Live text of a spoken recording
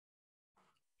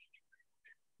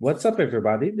What's up,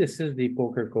 everybody? This is the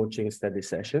poker coaching study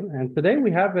session, and today we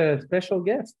have a special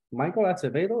guest. Michael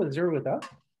Acevedo is here with us.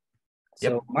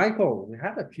 Yep. So, Michael, we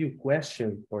have a few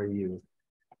questions for you.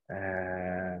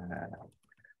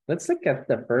 Let's look at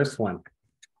the first one.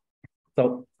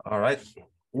 So, All right.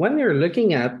 when you're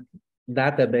looking at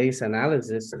database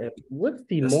analysis, what's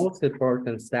the Yes. most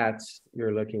important stats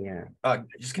you're looking at?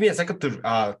 Just give me a second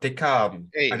to take a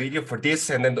video for this,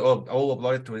 and then I'll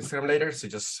upload it to Instagram later. So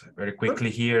just very quickly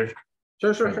here.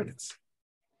 Sure. Let's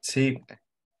see.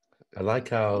 I like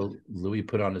how Louis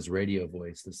put on his radio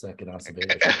voice the second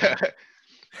Acevedo.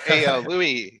 Hey,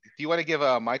 Louis, do you want to give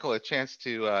Michael a chance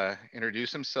to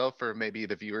introduce himself for maybe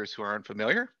the viewers who aren't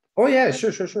familiar? Oh, yeah,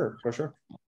 sure, for sure.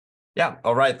 Yeah.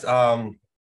 All right.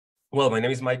 Well, my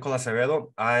name is Michael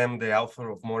Acevedo. I am the author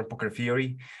of Modern Poker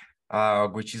Theory,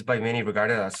 which is by many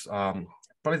regarded as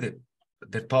probably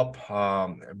the top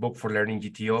book for learning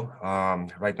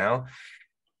GTO right now.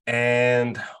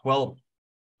 And well,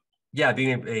 yeah, I've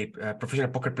been a professional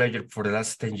poker player for the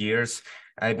last 10 years.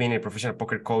 I've been a professional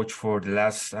poker coach for the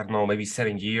last, I don't know, maybe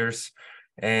 7 years.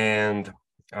 And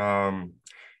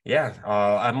yeah,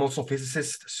 I'm also a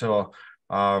physicist. So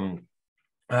I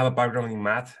have a background in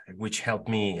math, which helped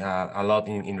me a lot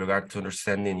in regard to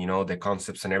understanding, the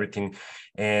concepts and everything.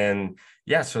 And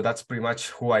yeah, so that's pretty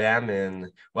much who I am.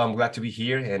 And well, I'm glad to be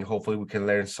here, and hopefully we can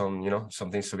learn some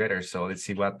things together. So let's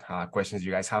see what questions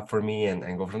you guys have for me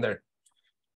and go from there.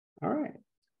 All right.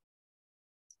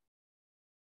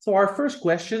 So our first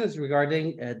question is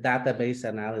regarding database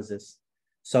analysis.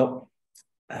 So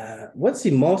what's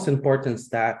the most important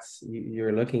stats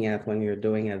you're looking at when you're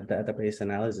doing a database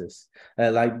analysis?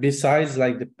 Like besides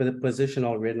like the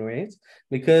positional win rates,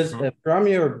 because from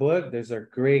your book, there's a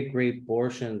great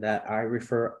portion that I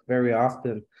refer very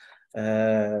often.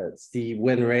 It's the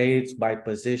win rates by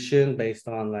position based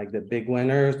on like the big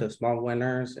winners, the small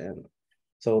winners. And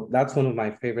so that's one of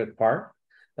my favorite part.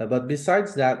 But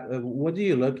besides that, what do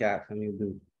you look at when you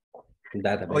do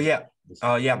database?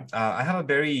 I have a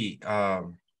very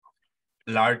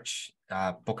large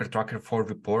Poker Tracker 4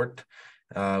 report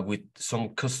with some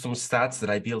custom stats that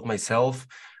I built myself.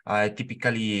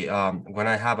 Typically, when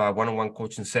I have a one-on-one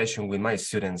coaching session with my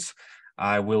students,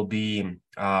 I will be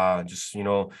getting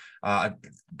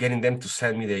them to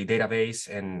send me the database,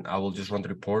 and I will just run the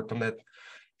report on that.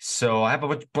 So I have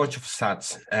a bunch of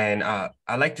stats, and I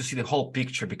like to see the whole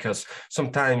picture, because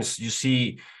sometimes you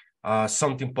see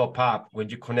something pop up when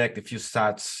you connect a few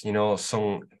stats,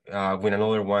 some with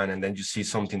another one, and then you see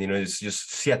something, you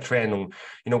just see a trend on,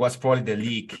 what's probably the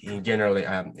leak in general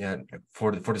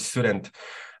for the student.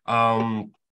 The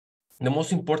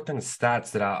most important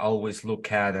stats that I always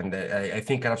look at, and I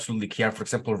think are absolutely key, are, for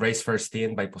example, raise first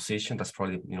in by position. That's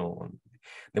probably,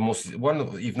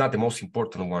 if not the most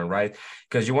important one, right?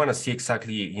 Because you want to see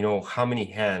exactly, how many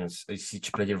hands is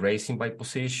each player raising by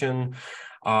position.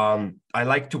 I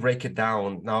like to break it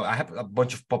down. Now, I have a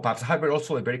bunch of pop-ups. I have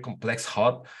also a very complex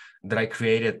hub that I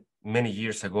created many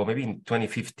years ago, maybe in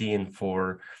 2015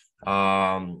 for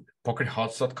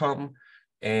pokerhots.com.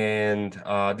 And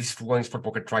this one is for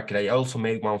Poker Tracker. I also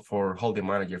made one for Holding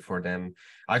Manager for them.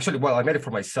 Actually, well, I made it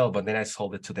for myself, but then I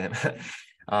sold it to them.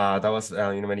 That was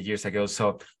many years ago.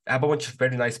 So I have a bunch of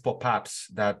very nice pop-ups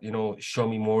that show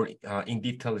me more in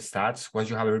detail stats. Once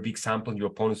you have a very big sample, your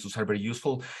opponents, those are very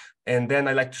useful. And then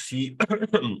I like to see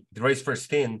the raise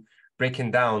first in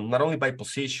breaking down not only by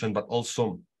position but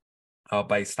also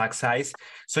by stack size.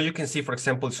 So you can see, for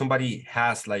example, if somebody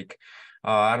has like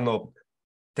 10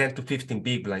 to 15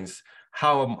 big blinds,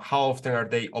 how often are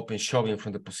they open shoving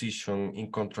from the position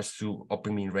in contrast to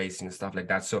open min raising and stuff like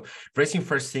that. So raising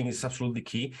first thing is absolutely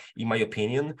key, in my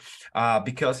opinion,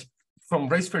 because from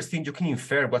raise first thing, you can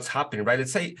infer what's happening, right?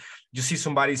 Let's say you see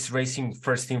somebody's raising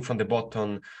first thing from the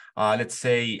bottom, let's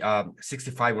say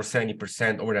 65 or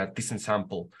 70% over a decent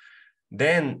sample.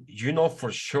 Then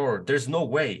for sure there's no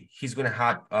way he's going to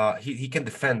have he can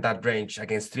defend that range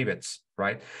against 3-bets,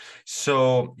 right?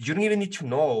 So you don't even need to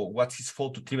know what's his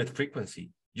fold to 3-bet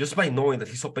frequency. Just by knowing that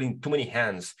he's opening too many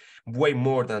hands, way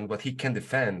more than what he can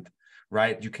defend,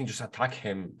 right? You can just attack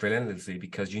him relentlessly,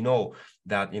 because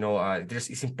that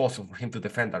it's impossible for him to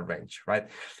defend that range, right?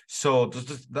 So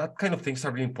that kind of things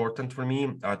are really important for me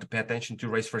to pay attention to.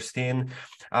 Raise first in.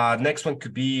 Next one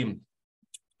could be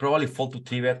probably fold to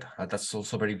 3-bet. That's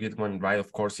also a very good one, right?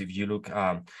 Of course, if you look,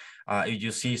 if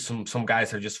you see some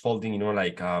guys are just folding,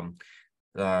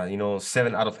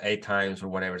 7 out of 8 times or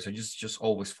whatever. So just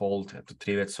always fold to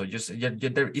 3-bet. So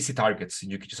they're easy targets.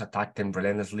 You can just attack them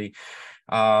relentlessly.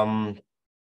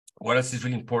 What else is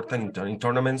really important in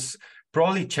tournaments?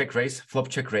 Probably check raise. Flop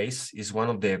check raise is one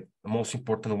of the most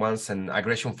important ones, and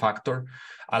aggression factor.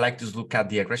 I like to look at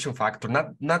the aggression factor,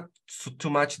 not too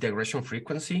much the aggression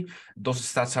frequency. Those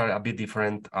stats are a bit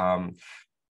different.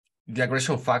 The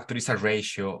aggression factor is a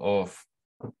ratio of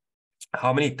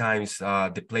how many times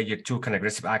the player took an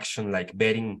aggressive action like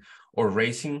betting or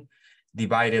racing,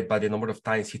 divided by the number of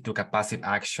times he took a passive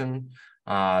action,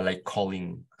 like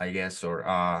calling, I guess, or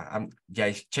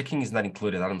yeah, checking is not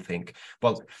included, I don't think.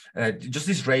 But just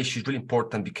this ratio is really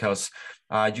important because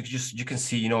you can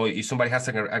see, if somebody has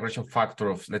an aggression factor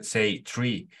of, let's say,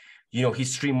 3,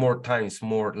 he's 3 more times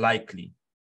more likely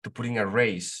to put in a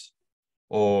race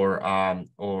or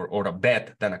a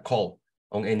bet than a call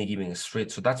on any given street.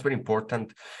 So that's very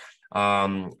important.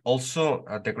 Also,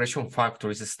 the aggression factor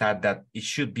is a stat that it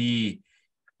should be,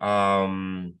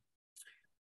 it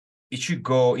should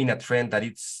go in a trend that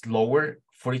it's lower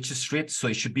for each street. So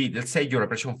it should be, let's say your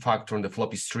aggression factor on the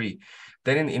flop is 3.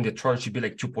 Then in the turn should be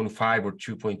like 2.5 or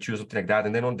 2.2, something like that.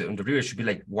 And then on the river it should be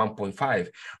like 1.5,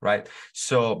 right?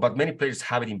 So, but many players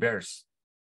have it in bears.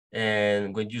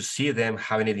 And when you see them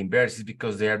having it in bears, it's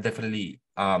because they are definitely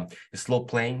slow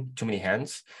playing too many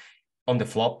hands on the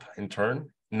flop and turn,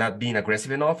 not being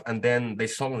aggressive enough, and then they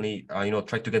suddenly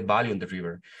try to get value on the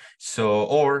river. So,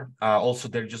 or also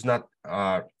they're just not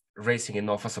racing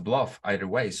enough as a bluff either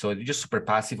way. So they're just super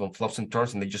passive on flops and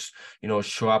turns, and they just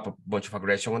show up a bunch of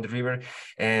aggression on the river.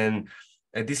 And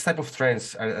this type of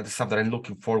trends are the stuff that I'm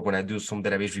looking for when I do some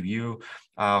database review.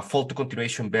 Fall to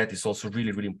continuation bet is also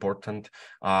really, really important,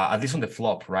 at least on the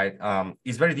flop, right?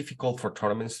 It's very difficult for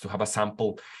tournaments to have a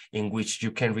sample in which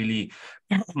you can really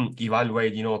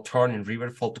evaluate, turn and river,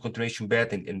 fall to continuation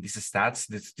bet, and these stats.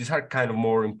 These are kind of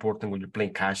more important when you're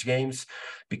playing cash games,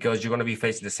 because you're going to be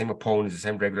facing the same opponents, the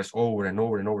same regulars over and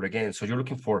over and over again. So you're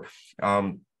looking for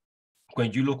when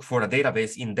you look for a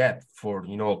database in depth for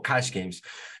cash games,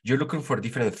 you're looking for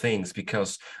different things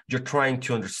because you're trying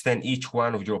to understand each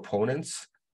one of your opponents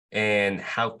and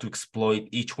how to exploit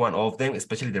each one of them,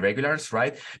 especially the regulars,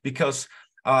 right? Because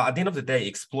at the end of the day,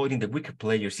 exploiting the weaker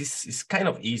players is kind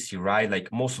of easy, right?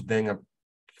 Like most of them are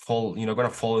gonna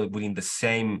fall within the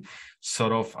same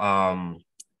sort of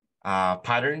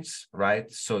patterns, right?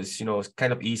 So it's it's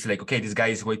kind of easy, like, okay, this guy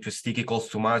is way too sticky, calls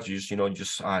too much, you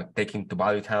just take him to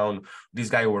value town. This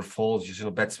guy overfolds,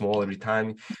 just bet small every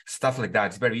time, stuff like that.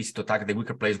 It's very easy to attack the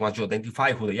weaker players once you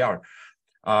identify who they are.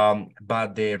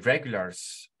 But the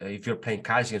regulars, if you're playing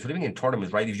cash games or even in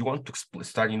tournaments, right, if you want to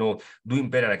start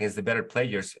doing better against the better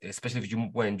players, especially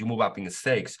when you move up in the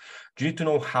stakes, you need to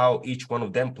know how each one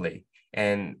of them play.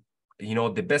 And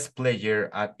the best player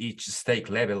at each stake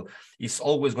level is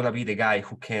always going to be the guy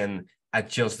who can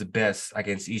adjust the best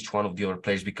against each one of the other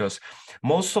players, because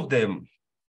most of the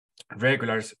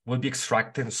regulars will be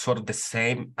extracting sort of the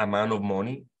same amount of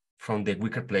money from the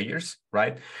weaker players,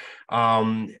 right?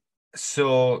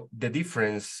 So the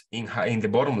difference in the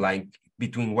bottom line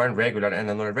between one regular and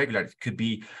another regular could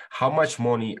be how much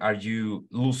money are you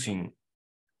losing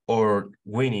or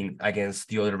winning against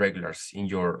the other regulars in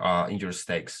your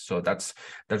stakes. So that's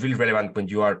really relevant when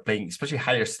you are playing, especially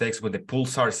higher stakes, when the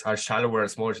pools are shallower,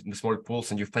 smaller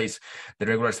pools, and you face the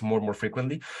regulars more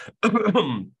frequently.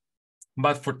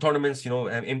 But for tournaments,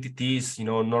 MTTs,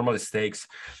 normal stakes,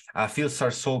 fields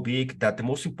are so big that the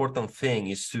most important thing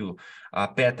is to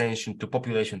pay attention to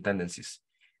population tendencies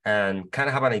and kind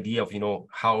of have an idea of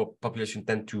how population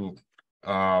tend to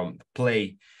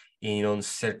play in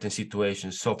certain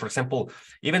situations. So for example,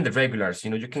 even the regulars,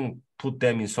 you can put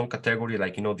them in some category,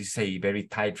 like, this is a very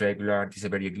tight regular, this is a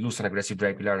very loose and aggressive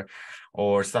regular,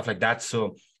 or stuff like that.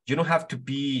 So you don't have to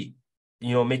be,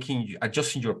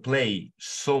 adjusting your play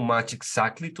so much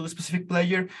exactly to the specific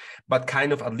player, but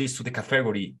kind of at least to the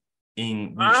category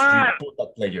in which you put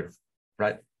that player,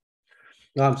 right?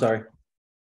 No, I'm sorry.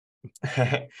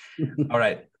 All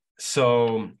right.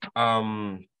 So,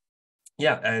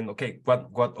 yeah, and okay,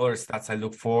 what other stats I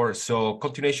look for? So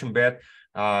continuation bet,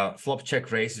 flop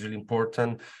check raise is really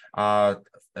important.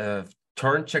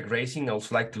 Turn check raising I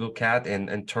also like to look at,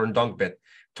 and turn dunk bet.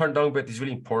 Turn dunk bet is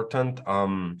really important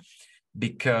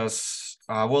because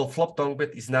well, flop dunk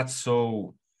bet is not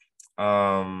so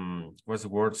what's the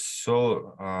word?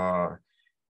 So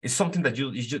it's something that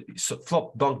so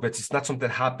flop dunk bets is not something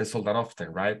that happens all that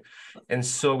often, right? And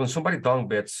so when somebody dunk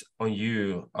bets on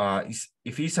you,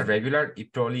 if he's a regular,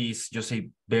 it probably is just a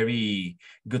very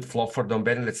good flop for dunk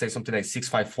betting. Let's say something like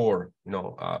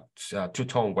 6-5-4,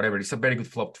 two-tone, whatever. It's a very good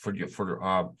flop for you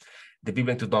for the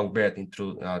people to dunk bet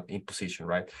into in position,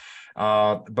 right?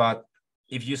 But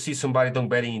if you see somebody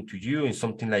dunk betting into you in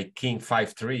something like King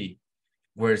 5-3,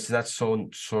 where it's not so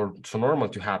normal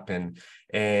to happen,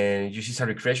 and you see some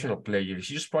recreational player, he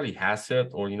just probably has it,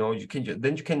 or you can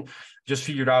then you can just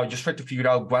try to figure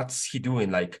out what's he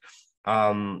doing. Like,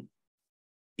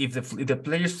 if the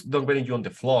players don't bet you on the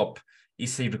flop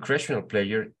is a recreational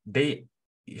player,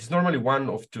 it's normally one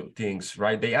of two things,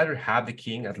 right? They either have the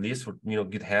king at least, or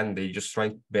good hand, they just try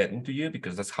to bet into you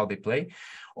because that's how they play,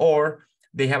 or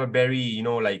they have a very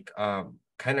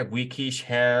kind of weakish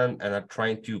hand and are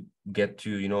trying to get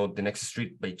to the next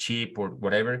street by chip or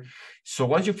whatever. So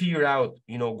once you figure out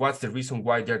what's the reason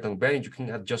why they're don't betting, you can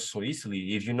adjust so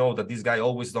easily. If you know that this guy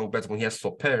always don't bet when he has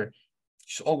top pair,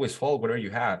 just always fold whatever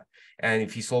you have. And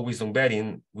if he's always on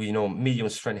betting with medium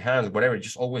strength hands, whatever,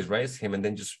 just always raise him and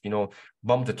then just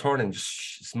bump the turn and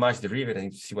just smash the rivet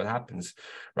and see what happens,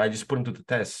 right? Just put him to the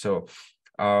test. So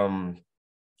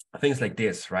things like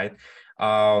this, right?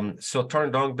 So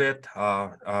turn donk bet,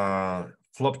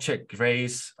 flop check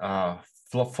raise,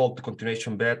 flop fold to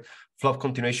continuation bet. Flop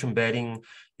continuation betting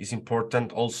is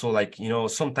important. Also, like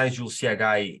sometimes you'll see a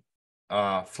guy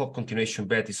flop continuation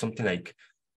bet is something like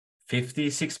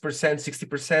 56%,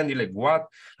 60%. You're like, what?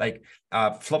 Like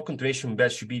flop continuation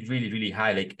bet should be really, really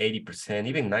high, like 80%,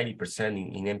 even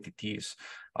 90% in MTTs.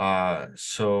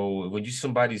 So when you see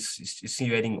somebody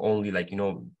insinuating only like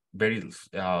very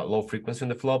low frequency on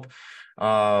the flop,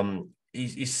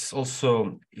 is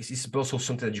also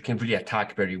something that you can really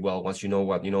attack very well once you know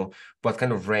what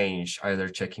kind of range are they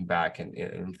checking back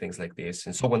and things like this.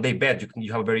 And so when they bet,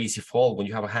 you have a very easy fold when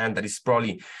you have a hand that is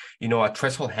probably a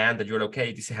threshold hand that you're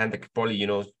okay, this is a hand that could probably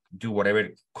do whatever,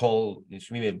 call,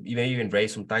 even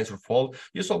raise sometimes or fold.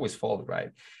 You just always fold, right?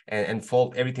 And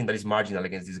fold everything that is marginal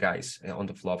against these guys on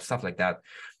the flop, stuff like that.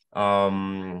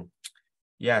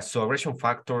 Yeah, so aggression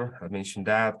factor, I mentioned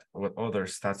that. What other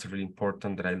stats are really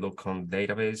important that I look on the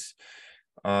database?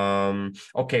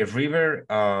 Okay, river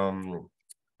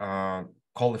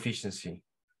call efficiency.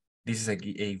 This is a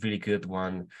really good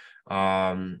one.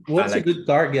 What's a good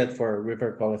target for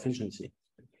river call efficiency?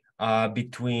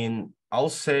 Between, I'll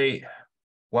say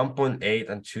 1.8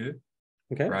 and 2.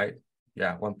 Okay. Right?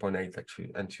 Yeah, 1.8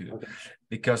 and 2. Okay.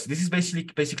 Because this is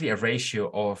basically a ratio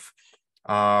of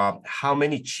how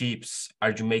many chips are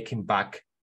you making back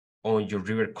on your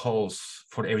river calls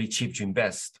for every chip you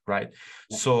invest, right?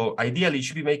 Yeah. So ideally you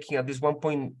should be making at least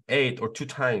 1.8 or 2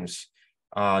 times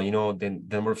the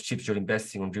number of chips you're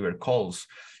investing on river calls.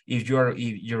 If your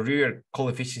river call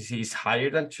efficiency is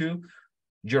higher than 2,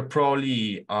 you're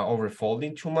probably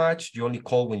overfolding too much. You only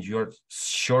call when you're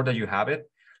sure that you have it.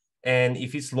 And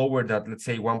if it's lower than, let's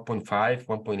say 1.5, 1.8,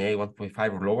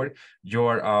 1.5 or lower,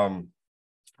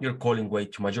 you're calling way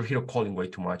too much. You're hero calling way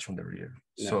too much on the rear.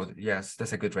 Yes. So yes,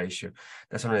 that's a good ratio.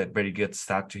 That's a very good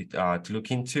stat to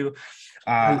look into.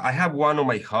 I have one on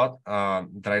my HUD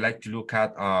that I like to look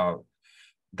at.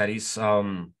 That is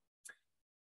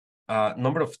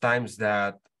number of times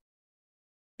that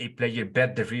a player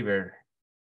bet the river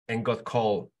and got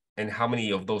called, and how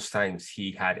many of those times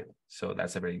he had it. So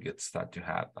that's a very good stat to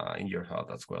have in your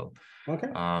HUD as well. Okay.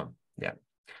 Yeah.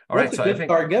 All What's right, so a good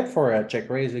target for a check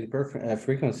raising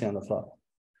frequency on the flop?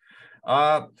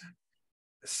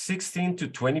 16 to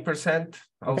 20%,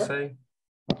 I'll say.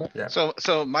 Okay. Yeah.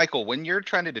 So Michael, when you're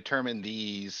trying to determine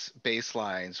these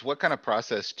baselines, what kind of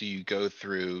process do you go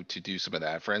through to do some of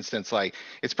that? For instance, like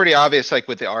it's pretty obvious, like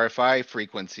with the RFI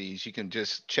frequencies, you can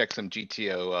just check some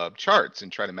GTO charts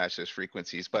and try to match those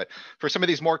frequencies. But for some of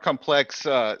these more complex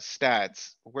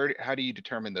stats, how do you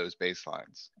determine those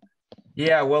baselines?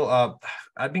 Yeah, well,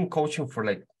 I've been coaching for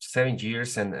like 7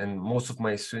 years, and most of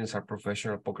my students are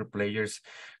professional poker players.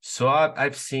 So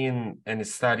I've seen and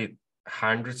studied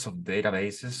hundreds of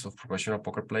databases of professional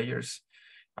poker players,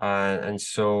 and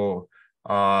so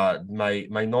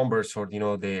my numbers, or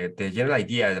the general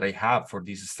idea that I have for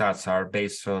these stats are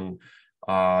based on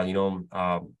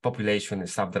population and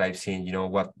stuff that I've seen.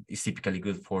 What is typically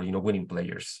good for winning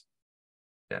players.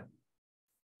 Yeah.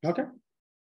 Okay.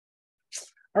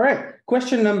 All right,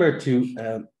 question number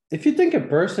 2. If you think a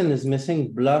person is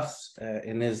missing bluffs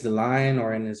in his line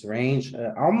or in his range,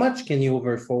 how much can you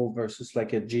overfold versus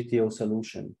like a GTO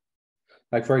solution?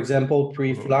 Like for example,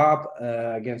 pre-flop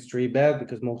against 3-bet,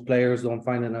 because most players don't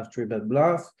find enough 3-bet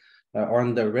bluff, or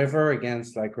on the river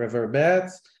against like river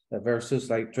bets versus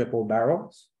like triple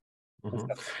barrels.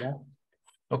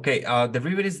 Okay, the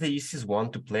river is the easiest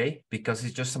one to play because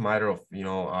it's just a matter of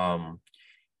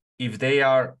if they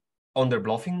are under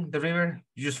bluffing the river,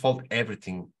 you just fold every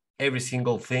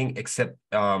single thing except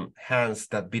hands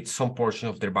that beat some portion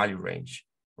of their value range,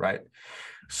 right?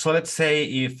 So let's say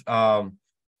if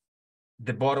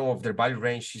the bottom of their value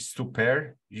range is 2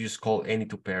 pair, you just call any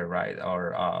 2 pair, right?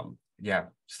 Or yeah,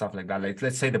 stuff like that. Like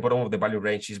let's say the bottom of the value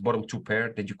range is bottom 2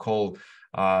 pair, then you call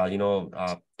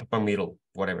top and middle,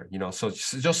 whatever, so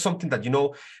it's just something that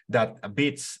that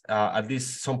beats at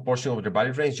least some portion of the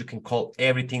value range. You can call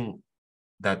everything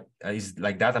that is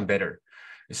like that and better.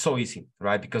 It's so easy,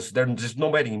 right? Because there's no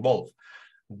betting involved.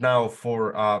 Now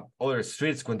for other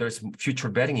streets, when there's future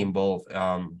betting involved,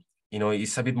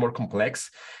 it's a bit more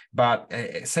complex. But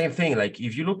same thing, like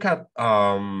if you look at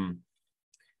the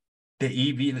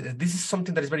EV, this is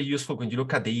something that is very useful when you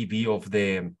look at the EV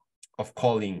of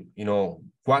calling,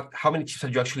 how many chips are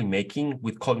you actually making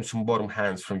with calling some bottom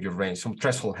hands from your range, some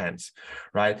threshold hands,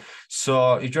 right?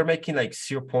 So if you're making like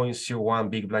 0.01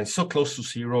 big blind, so close to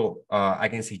zero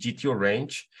against a GTO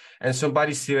range, and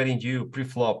somebody's betting you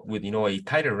pre-flop with, a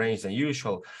tighter range than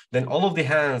usual, then all of the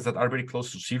hands that are very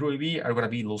close to zero EV are going to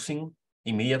be losing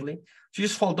immediately. So you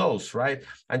just fold those, right?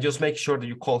 And just make sure that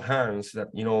you call hands that,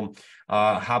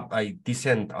 have a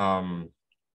decent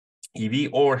EV,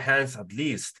 or hands at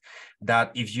least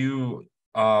that if you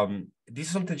this is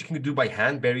something you can do by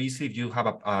hand very easily. If you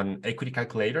have an equity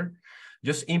calculator,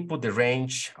 just input the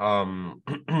range that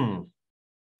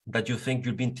you think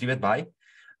you're being treated by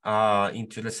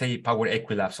into, let's say, Power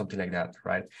Equilab, something like that,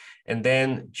 right? And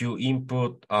then you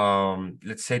input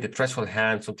let's say the threshold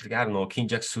hand, something like, I don't know, King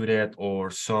Jack suited,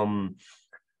 or some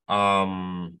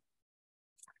I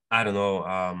don't know,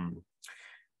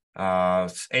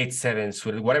 8-7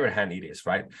 suited, whatever hand it is,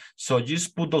 right? So you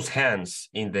just put those hands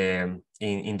in the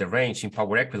range in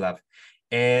Power Equilab,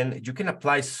 and you can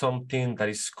apply something that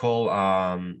is called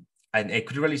an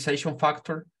equity realization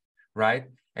factor, right?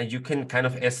 And you can kind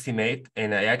of estimate,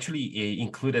 and I actually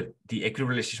included the equity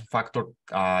realization factor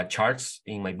charts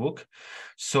in my book.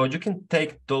 So you can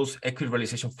take those equity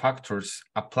realization factors,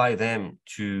 apply them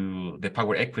to the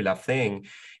Power Equilab thing,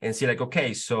 and see like,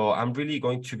 okay, so I'm really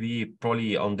going to be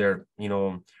probably under,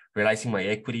 realizing my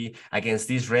equity against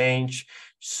this range.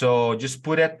 So just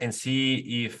put it and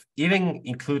see if, even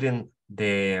including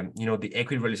the, the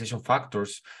equity realization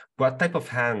factors, what type of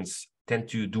hands tend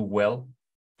to do well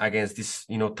against this,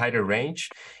 tighter range.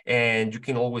 And you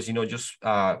can always, just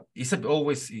it's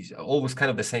always kind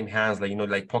of the same hands, like,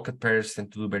 like pocket pairs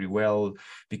tend to do very well,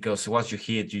 because once you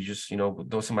hit, you just,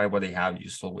 doesn't matter what they have, you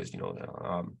just always,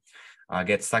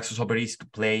 get stacks. So very easy to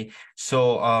play.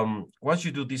 So once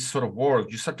you do this sort of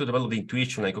work, you start to develop the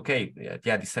intuition, like, okay,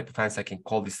 yeah, this type of hands I can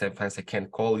call, this type of hands I can't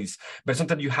call, this, but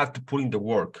sometimes you have to put in the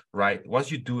work, right?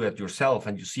 Once you do it yourself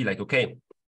and you see like, okay,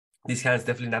 these hands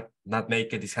definitely not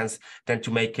make it, these hands tend to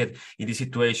make it in this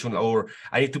situation, or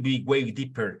I need to be way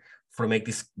deeper for make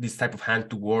this type of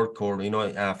hand to work. Or,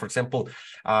 for example,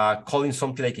 calling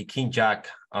something like a King Jack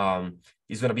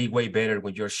is going to be way better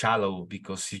when you're shallow,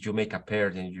 because if you make a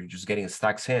pair, then you're just getting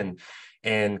stacks in.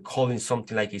 And calling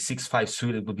something like a 6-5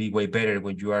 suited would be way better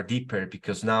when you are deeper,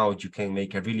 because now you can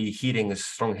make a really hitting a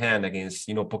strong hand against,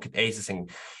 pocket aces and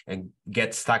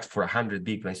get stacks for 100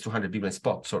 big blinds, 200 big blind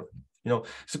spots. Or,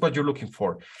 it's what you're looking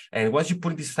for. And once you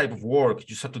put in this type of work,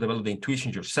 you start to develop the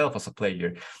intuition yourself as a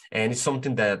player. And it's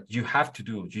something that you have to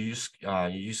do. You just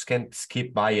can't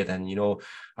skip by it and,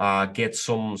 get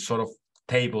some sort of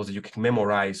tables that you can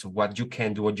memorize what you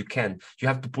can do, what you can. You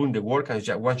have to put in the work. And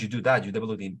once you do that, you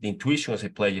develop the intuition as a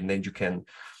player. And then you can,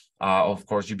 of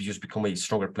course, you just become a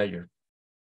stronger player.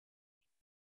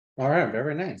 All right,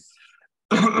 very nice.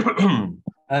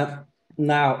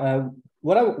 Now,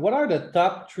 what are the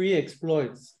top 3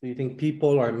 exploits do you think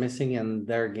people are missing in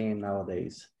their game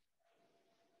nowadays?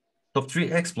 Top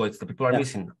 3 exploits that people are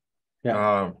missing.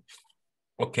 Yeah.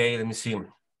 Okay, let me see.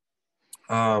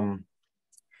 Top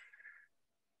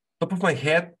of my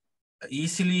head,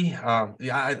 easily.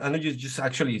 I know you just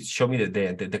actually show me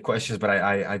the questions, but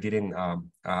I didn't.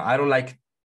 I don't like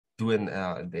doing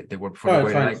the work before the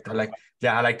way.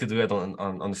 I like to do it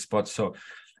on the spot. So,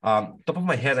 top of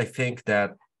my head, I think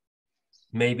that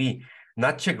maybe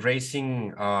not check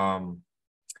raising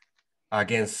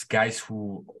against guys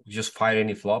who just fire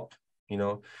any flop.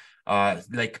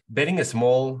 Like betting a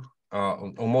small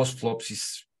on most flops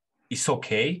is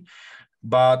okay,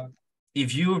 but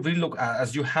if you really look,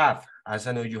 as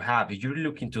I know you have, if you really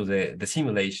look into the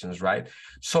simulations, right?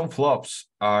 Some flops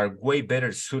are way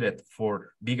better suited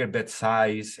for bigger bet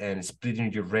size and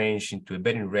splitting your range into a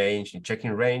betting range and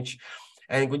checking range.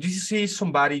 And when you see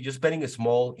somebody just betting a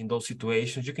small in those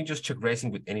situations, you can just check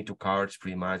raising with any 2 cards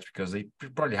pretty much, because they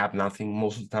probably have nothing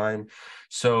most of the time.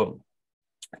 So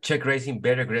check raising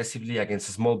very aggressively against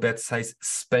a small bet size,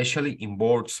 especially in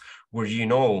boards where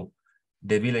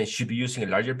the villain should be using a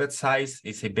larger bet size.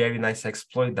 It's a very nice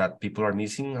exploit that people are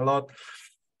missing a lot.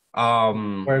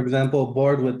 For example,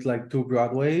 board with like 2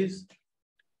 Broadways.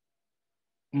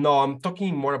 No, I'm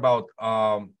talking more about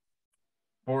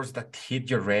boards that hit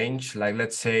your range, like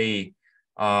let's say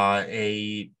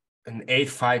an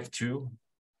 8-5-2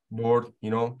 board,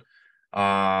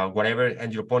 whatever,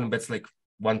 and your opponent bets like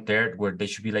 1/3 where they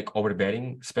should be like over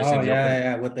betting, especially Oh, if they yeah, open.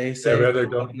 yeah, what they say, rather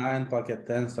go- pocket 9, pocket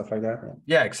 10, stuff like that.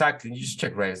 Yeah, exactly. You just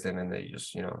check raise them and they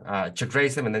just, check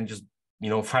raise them and then just,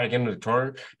 fire again on the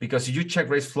turn. Because if you check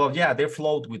raise flop, yeah, they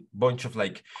float with bunch of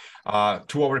like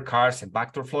 2-over cards and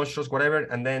backdoor flush draws, whatever.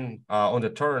 And then on the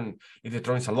turn, if the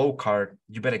turn is a low card,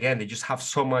 you bet again. They just have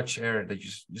so much air that you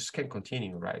just can't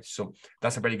continue, right? So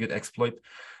that's a very good exploit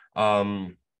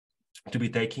to be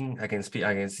taking against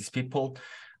these people.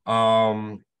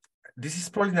 This is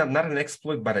probably not an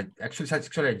exploit, but actually it's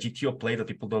actually a GTO play that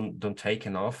people don't take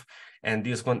enough. And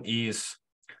this one is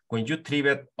when you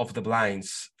 3-bet off the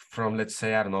blinds from, let's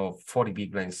say, I don't know, 40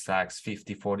 big blind stacks,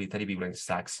 50, 40, 30 big blind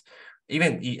stacks,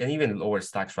 even lower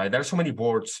stacks, right? There are so many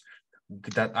boards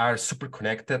that are super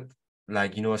connected,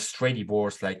 like, straighty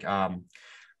boards, like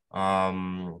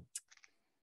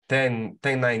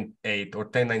 10-9-8 or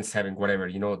 10-9-7, whatever,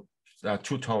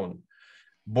 two-tone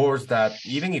boards that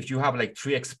even if you have like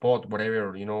 3x spot,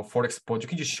 whatever, 4x spot, you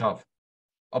can just shove,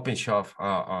 open shove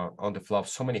on the flop,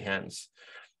 so many hands.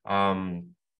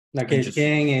 Like ace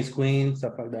king, ace queen,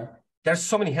 stuff like that. There's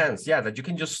so many hands, yeah, that you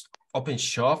can just open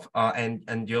shove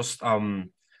and just once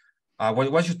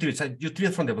you you treat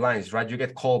it from the blinds, right? You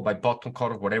get called by bottom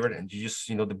card or whatever, and you just,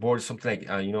 the board is something like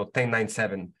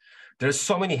 10-9-7. There's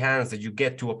so many hands that you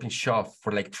get to open shove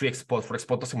for like 3x spot, 4x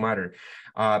spot, doesn't matter.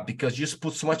 Because you just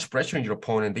put so much pressure on your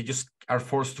opponent. They just are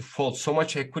forced to fold so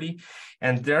much equity.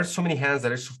 And there are so many hands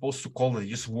that are supposed to call that they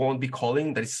just won't be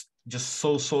calling. That is just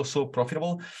so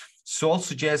profitable. So I'll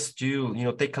suggest you,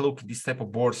 take a look at these type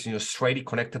of boards, straight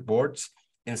connected boards,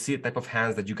 and see the type of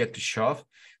hands that you get to shove.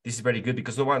 This is very good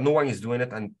because no one is doing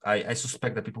it, and I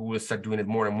suspect that people will start doing it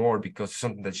more and more because it's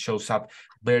something that shows up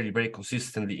very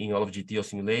consistently in all of GTO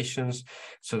simulations.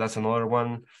 So that's another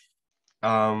one.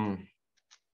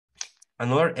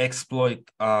 Another exploit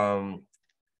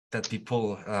that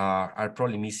people are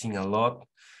probably missing a lot.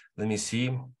 Let me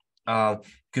see.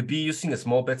 Could be using a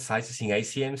small bet sizes in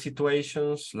ICM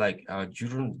situations. Like you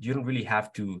don't really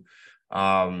have to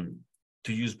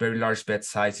use very large bet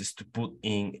sizes to put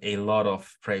in a lot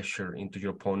of pressure into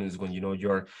your opponents when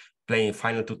you're playing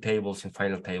final two tables and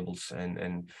final tables,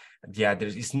 and yeah,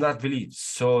 it's not really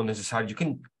so necessary. You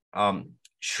can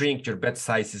shrink your bet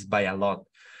sizes by a lot,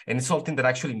 and it's something that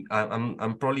actually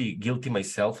I'm probably guilty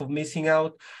myself of missing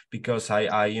out because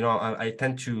I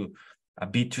tend to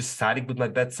be too static with my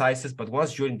bet sizes. But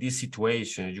once you're in this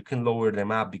situation, you can lower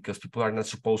them up because people are not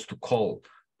supposed to call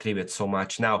 3-bet so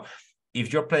much. Now,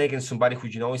 if you're playing against somebody who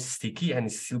is sticky and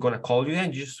is still gonna call you,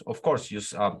 then just of course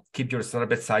just keep your standard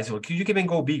bet size, or you can even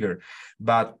go bigger.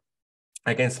 But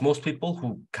against most people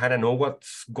who kind of know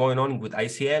what's going on with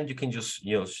ICM, you can just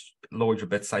lower your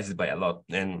bet sizes by a lot,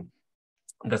 and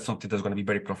that's something that's going to be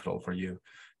very profitable for you.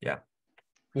 Yeah.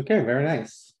 Okay, very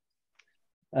nice.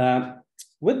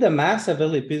 With the mass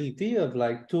availability of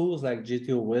like tools like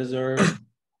GTO Wizard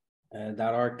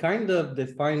that are kind of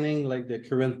defining like the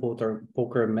current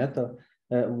poker meta,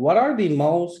 what are the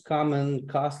most common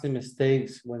costly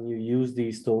mistakes when you use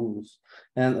these tools?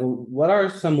 And what are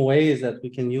some ways that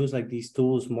we can use like these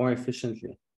tools more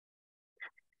efficiently?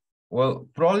 Well,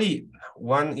 probably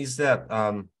one is that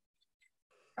a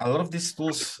lot of these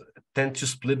tools tend to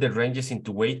split the ranges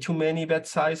into way too many bet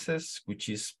sizes, which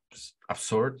is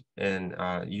absurd and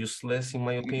useless in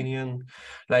my opinion.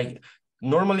 Like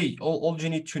normally, all you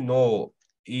need to know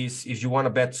is if you want to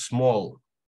bet small,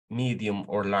 medium,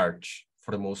 or large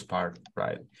for the most part,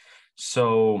 right?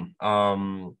 So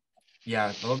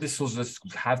yeah, a lot of these tools just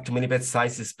have too many bet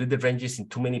sizes, split the ranges in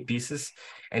too many pieces,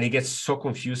 and it gets so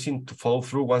confusing to follow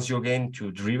through once you're getting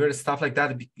to river stuff like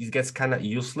that. It gets kind of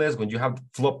useless when you have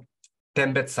flop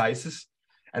 10 bet sizes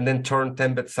and then turn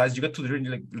 10 bet size. You get to the range,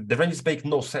 like the ranges make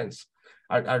no sense,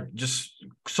 are just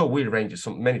so weird ranges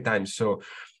so many times. So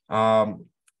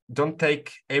don't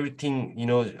take everything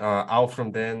out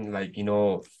from them like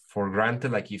for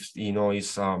granted, like if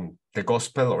is the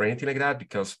gospel or anything like that,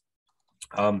 because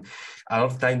a lot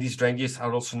of time these ranges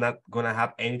are also not gonna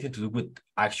have anything to do with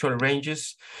actual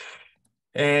ranges.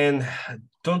 And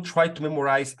don't try to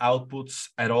memorize outputs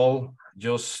at all.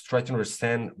 Just try to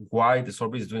understand why the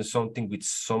solver is doing something with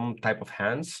some type of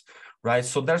hands, right?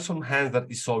 So there's some hands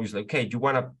that is always like, okay, you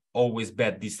want to always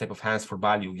bet this type of hands for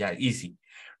value. Yeah, easy,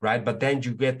 right? But then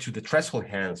you get to the threshold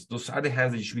hands. Those are the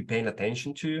hands that you should be paying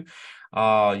attention to.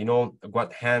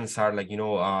 What hands are like,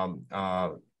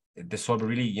 the solver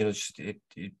really, it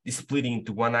is splitting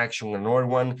into one action, another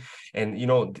one. And,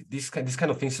 this kind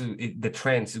of things, the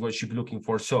trends is what you should be looking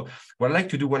for. So what I like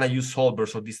to do when I use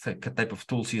solvers or this type of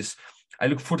tools is I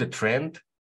look for the trend.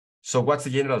 So what's the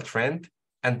general trend?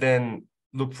 And then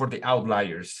look for the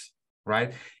outliers,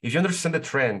 right? If you understand the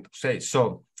trend, say,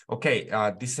 so, okay,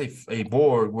 this is a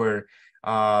board where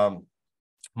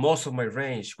most of my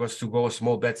range was to go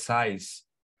small bet size,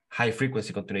 high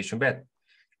frequency continuation bet.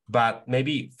 But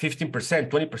maybe 15%,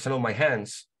 20% of my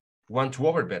hands want to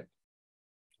overbet,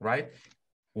 right?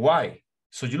 Why?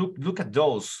 So you look at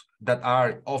those that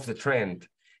are off the trend.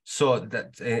 So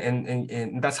that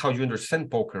and that's how you understand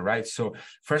poker, right? So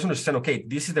first understand, okay,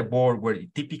 this is the board where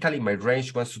typically my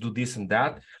range wants to do this and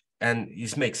that, and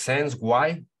this makes sense.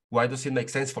 Why? Why does it make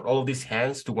sense for all of these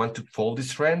hands to want to follow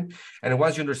this trend? And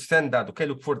once you understand that, okay,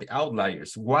 look for the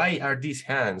outliers. Why are these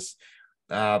hands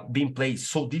being played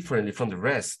so differently from the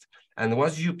rest? And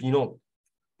once you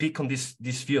pick on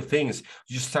these few things,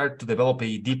 you start to develop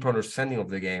a deeper understanding of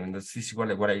the game. And this is what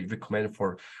I recommend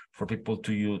for people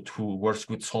who works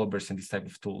with solvers and this type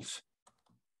of tools.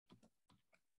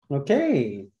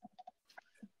 Okay.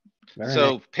 Very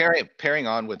So nice. pairing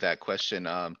on with that question,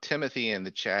 Timothy in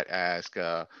the chat asked,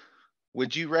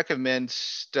 would you recommend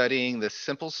studying the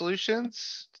simple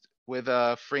solutions with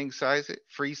free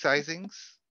sizings?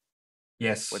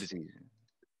 Yes. What is he?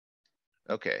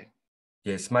 Okay.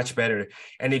 Yes, much better.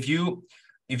 And if you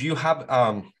have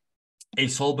a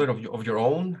solver of your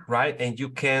own, right, and you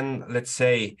can, let's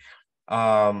say,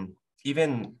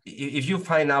 even if you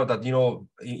find out that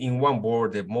in one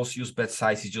board the most used bet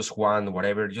size is just one,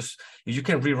 whatever, just if you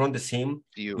can rerun the sim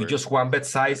with just one bet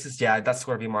sizes, yeah, that's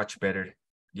gonna be much better.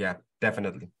 Yeah,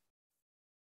 definitely.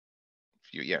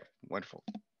 Yeah, wonderful.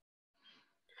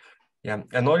 Yeah,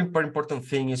 another important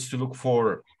thing is to look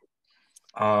for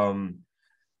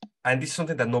and this is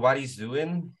something that nobody's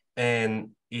doing, and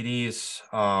it is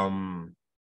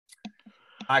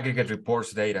aggregate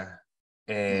reports data.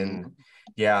 And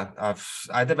yeah,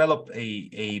 I developed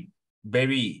a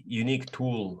very unique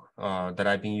tool that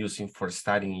I've been using for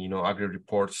studying, aggregate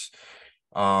reports.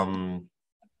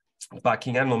 Back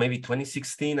in, I don't know, maybe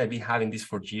 2016, I've been having this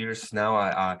for years now.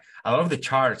 A lot of the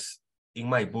charts in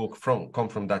my book come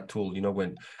from that tool,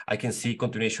 when I can see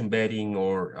continuation betting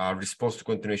or response to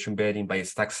continuation betting by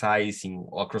stack sizing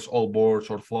across all boards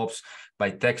or flops, by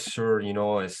texture,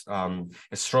 as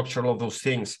structure, all of those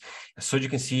things. So you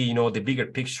can see, the bigger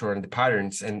picture and the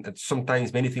patterns, and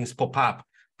sometimes many things pop up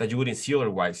that you wouldn't see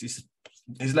otherwise.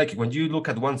 It's like when you look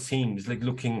at one sim, it's like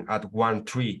looking at one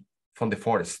tree from the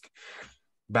forest.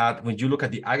 But when you look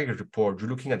at the aggregate report, you're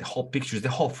looking at the whole picture, the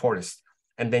whole forest.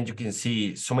 And then you can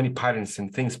see so many patterns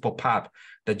and things pop up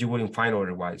that you wouldn't find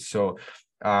otherwise. So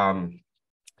trying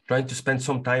to spend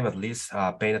some time at least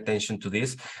paying attention to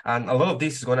this. And a lot of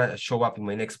this is going to show up in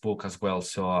my next book as well.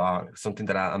 So something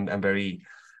that I'm very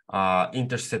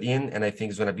interested in, and I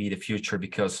think is going to be the future,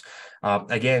 because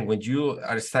again, when you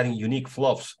are studying unique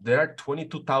flops, there are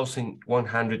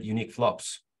 22,100 unique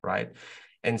flops, right?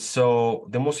 And so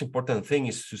the most important thing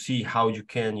is to see how you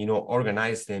can,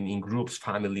 organize them in groups,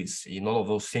 families, in all of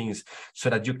those things, so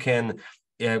that you can,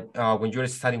 when you're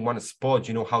studying one spot,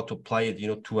 how to apply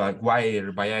it, to a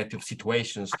wider variety of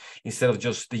situations instead of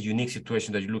just the unique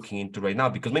situation that you're looking into right now.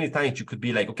 Because many times you could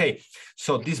be like, okay,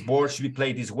 so this board should be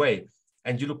played this way.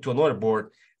 And you look to another board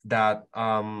that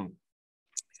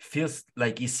feels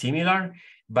like it's similar,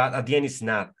 but at the end it's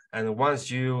not. And once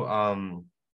you,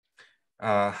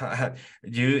 I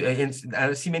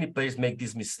see many players make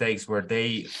these mistakes where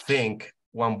they think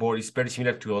one board is very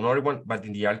similar to another one, but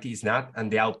in reality it's not, and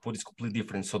the output is completely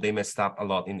different. So they messed up a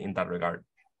lot in that regard.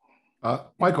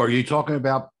 Michael, are you talking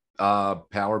about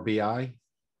Power BI?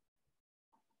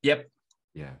 Yep.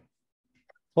 Yeah.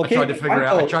 Okay, I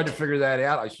Michael. tried to figure that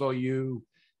out. I saw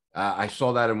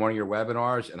that in one of your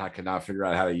webinars, and I could not figure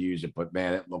out how to use it, but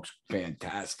man, it looks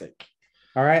fantastic.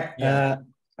 All right. Yeah.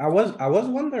 I was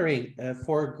wondering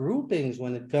for groupings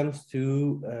when it comes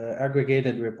to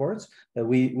aggregated reports.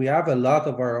 We have a lot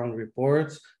of our own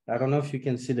reports. I don't know if you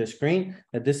can see the screen.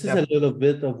 This is a little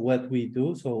bit of what we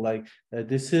do. So like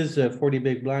this is 40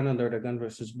 big blind under the gun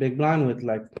versus big blind with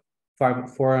like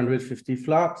 450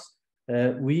 flops.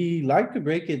 We like to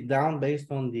break it down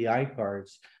based on the eye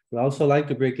cards. We also like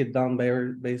to break it down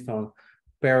based on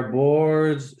pair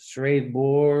boards, straight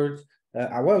boards.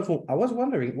 I was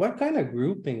wondering, what kind of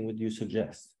grouping would you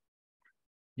suggest?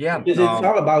 Yeah, because it's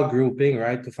all about grouping,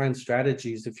 right? To find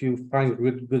strategies. If you find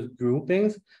good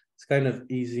groupings, it's kind of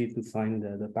easy to find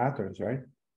the patterns, right?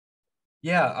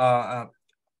 Yeah.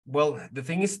 Well, the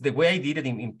thing is, the way I did it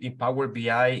in Power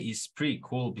BI is pretty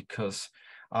cool, because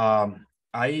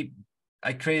I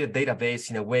create a database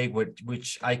in a way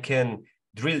which I can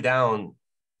drill down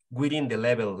within the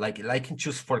level. Like I can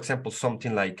choose, for example,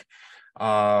 something like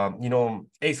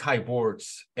ace high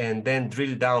boards, and then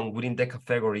drill down within the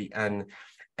category, and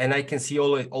I can see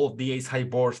all of the ace high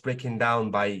boards breaking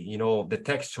down by the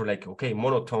texture, like okay,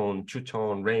 monotone,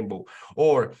 two-tone, rainbow.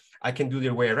 Or I can do the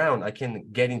other way around. I can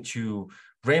get into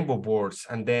rainbow boards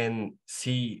and then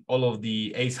see all of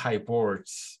the ace high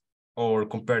boards, or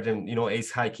compare them,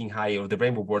 ace high, king high, or the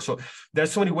rainbow board. So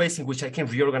there's so many ways in which I can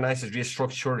reorganize,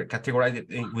 restructure, categorize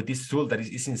it with this tool that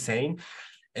is insane.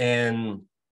 And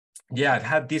yeah, I've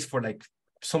had this for like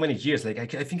so many years. Like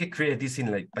I think I created this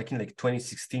back in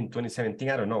 2016, 2017,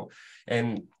 I don't know.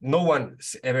 And no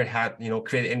one's ever had,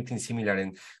 created anything similar.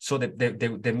 And so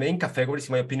the main categories,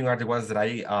 in my opinion, are the ones that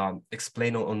I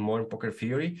explain on Modern Poker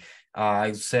Theory. I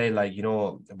would say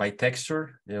by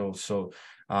texture, so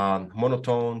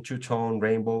monotone, two-tone,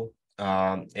 rainbow,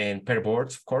 and pair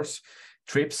boards, of course,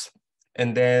 trips,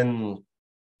 and then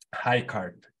high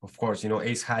card, of course,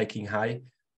 ace high, king high.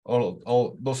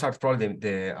 All those are probably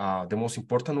the most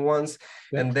important ones.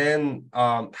 Yeah. And then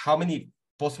how many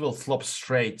possible flop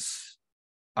straights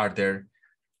are there?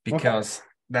 Because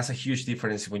that's a huge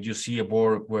difference when you see a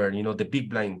board where the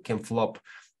big blind can flop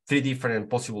 3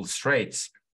 different possible straights,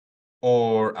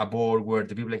 or a board where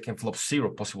the big blind can flop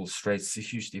 0 possible straights. It's a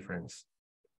huge difference.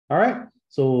 All right,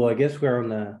 so I guess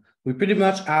we pretty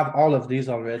much have all of these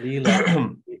already.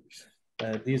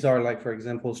 These are like, for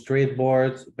example, straight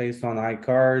boards based on high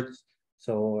cards.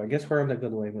 So I guess we're on a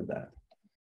good way with that.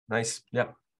 Nice. Yeah.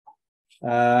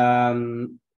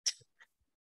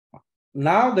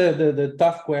 Now the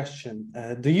tough question.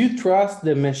 Do you trust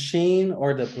the machine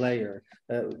or the player?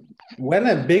 When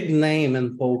a big name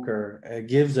in poker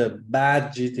gives a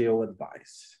bad GTO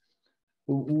advice,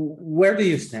 where do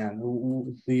you stand?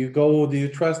 Do you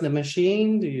trust the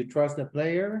machine? Do you trust the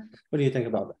player? What do you think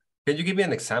about that? Can you give me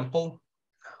an example?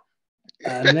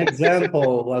 An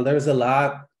example, well, there's a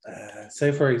lot.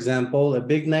 Say, for example, a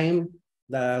big name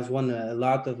that has won a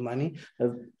lot of money.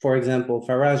 For example,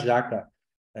 Faraz Jaka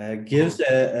gives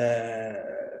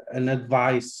an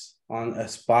advice on a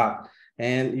spot,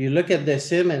 and you look at the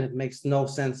sim and it makes no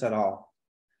sense at all.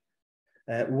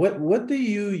 What do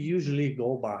you usually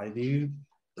go by? Do you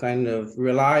kind of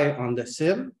rely on the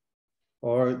sim,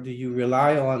 or do you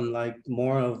rely on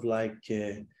more of a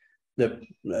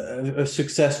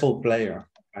successful player,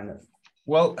 kind of?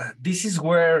 Well, this is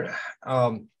where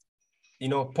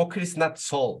poker is not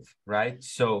solved, right?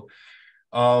 So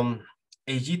a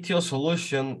GTO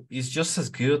solution is just as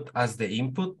good as the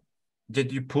input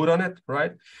that you put on it,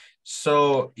 right?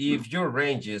 So if your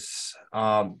ranges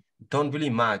don't really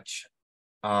match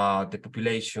the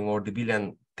population or the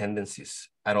billion tendencies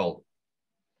at all,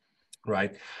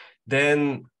 right,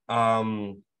 then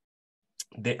the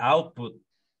output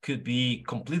could be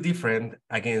completely different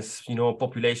against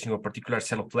population or particular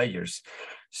set of players.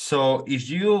 So if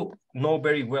you know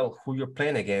very well who you're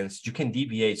playing against, you can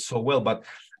deviate so well. But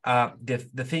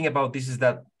the thing about this is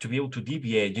that to be able to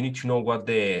deviate, you need to know what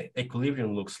the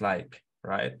equilibrium looks like,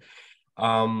 right?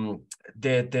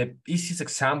 The easiest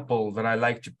example that I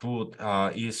like to put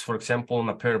is, for example, on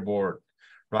a pair board,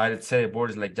 right? Let's say a board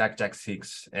is like Jack, Jack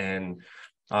 6, and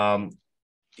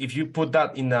if you put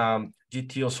that in a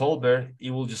GTO solver,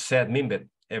 it will just set min bet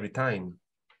every time,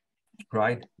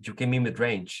 right? You can min bet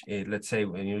range. Let's say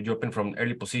when you open from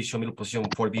early position, middle position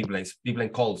for big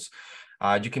blind calls,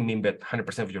 you can min bet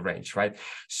 100% of your range, right?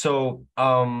 So,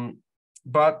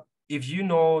 but if you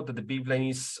know that the big blind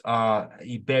is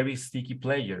a very sticky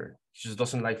player, he just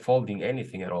doesn't like folding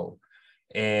anything at all,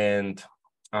 and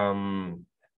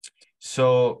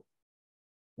so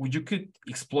you could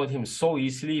exploit him so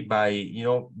easily by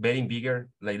betting bigger.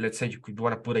 Like, let's say you could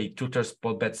want to put a 2/3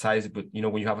 spot bet size, but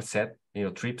when you have a set,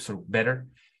 trips or better,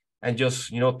 and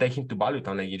just take him to value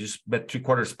time. Like, you just bet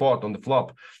 3/4 spot on the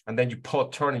flop, and then you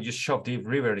pot turn and just shove the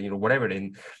river, whatever.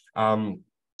 And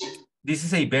this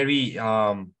is a very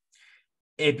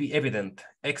evident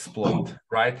exploit,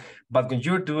 right? But when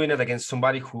you're doing it against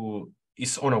somebody who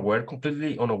is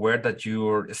completely unaware that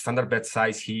your standard bet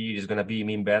size here is going to be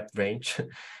min bet range,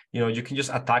 you can just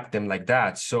attack them like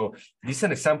that. So this is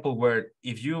an example where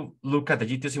if you look at the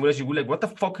GTO simulation, you're like, what the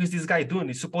fuck is this guy doing?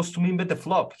 He's supposed to min bet the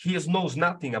flop. He knows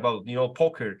nothing about,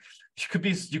 poker. You could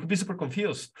be super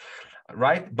confused,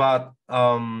 right? But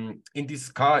in this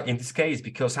case,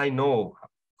 because I know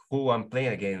who I'm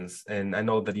playing against, and I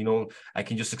know that I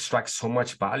can just extract so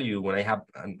much value when I have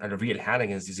a real hand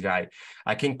against this guy.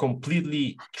 I can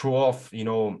completely throw off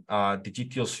the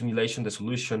GTO simulation, the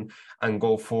solution, and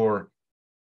go for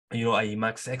a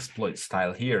max exploit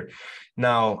style here.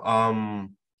 Now,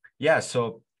 yeah,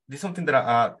 so this is something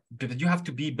that you have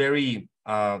to be very,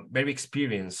 very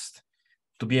experienced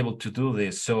to be able to do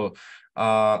this. So,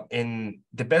 and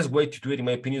the best way to do it, in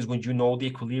my opinion, is when you know the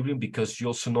equilibrium, because you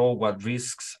also know what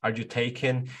risks are you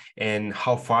taking and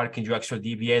how far can you actually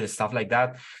deviate and stuff like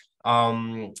that.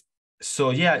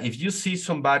 So yeah, if you see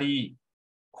somebody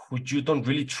who you don't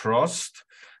really trust,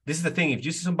 this is the thing. If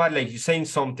you see somebody like you saying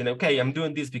something, okay, I'm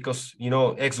doing this because,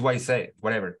 X, Y, Z,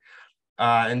 whatever,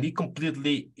 and he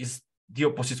completely is the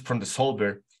opposite from the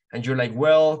solver, and you're like,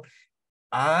 well,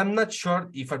 I'm not sure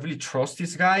if I really trust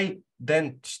this guy,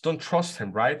 then just don't trust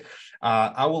him, right?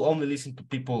 I will only listen to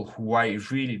people who I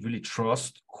really, really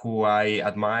trust, who I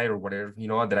admire or whatever,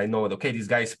 that I know that, okay, this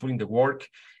guy is putting the work,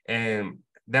 and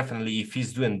definitely if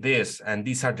he's doing this and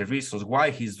these are the reasons why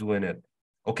he's doing it,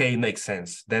 okay, it makes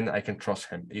sense. Then I can trust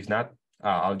him. If not,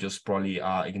 I'll just probably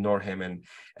ignore him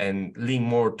and lean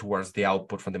more towards the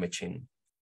output from the machine.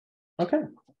 Okay,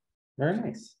 very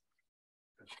nice.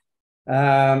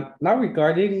 Now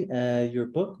regarding your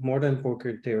book, Modern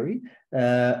Poker Theory,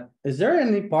 is there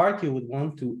any part you would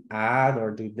want to add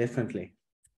or do differently?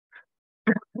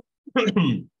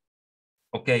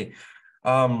 Okay.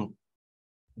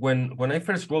 When I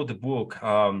first wrote the book,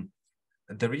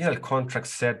 the original contract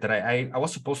said that I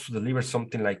was supposed to deliver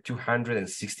something like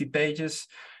 260 pages.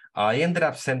 I ended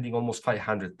up sending almost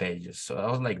 500 pages. So that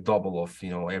was like double of,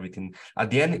 everything. At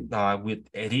the end, with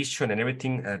edition and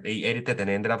everything, they edited and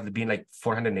ended up being like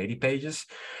 480 pages.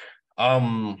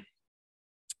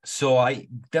 So I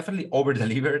definitely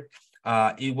over-delivered.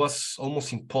 It was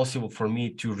almost impossible for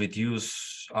me to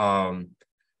reduce all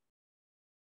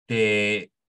the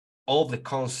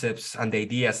concepts and the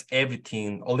ideas,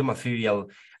 everything, all the material.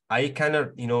 I kind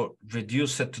of,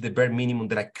 reduce it to the bare minimum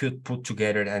that I could put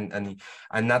together and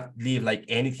not leave like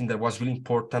anything that was really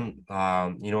important,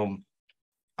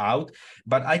 out.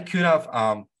 But I could have,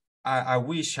 I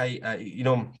wish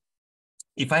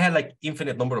if I had like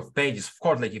infinite number of pages, of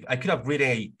course, like if I could have written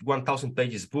a 1,000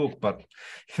 pages book, but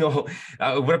it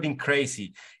would have been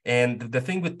crazy. And the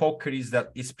thing with poker is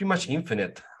that it's pretty much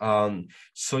infinite.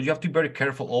 So you have to be very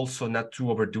careful also not to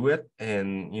overdo it.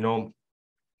 And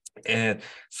and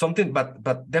something,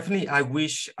 but definitely I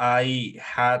wish I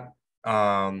had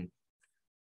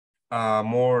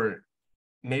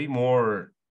maybe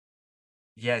more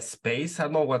space. I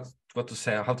don't know what to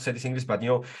say, how to say this in English, but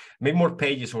maybe more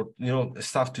pages or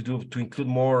stuff to do to include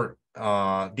more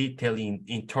detail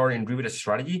in turn and river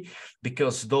strategy,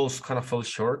 because those kind of fell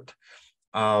short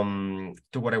to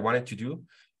what I wanted to do.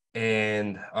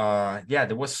 And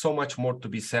there was so much more to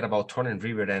be said about turn and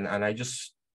river, and I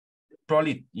just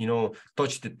probably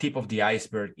touched the tip of the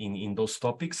iceberg in those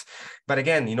topics. But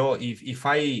again, if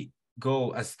I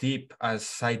go as deep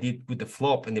as I did with the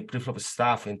flop and the pre-flop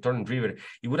stuff and turn and river,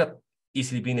 it would have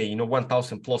easily been a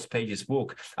 1,000 plus pages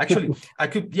book. Actually, I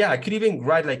could even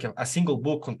write like a single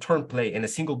book on turn play and a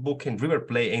single book in river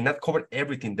play and not cover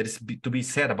everything that is to be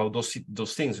said about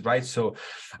those things, right? So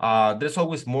there's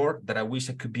always more that I wish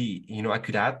I could be, I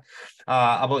could add.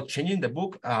 About changing the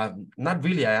book, not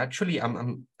really.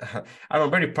 I'm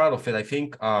very proud of it. I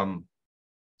think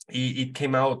it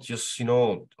came out just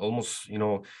almost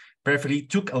perfectly. It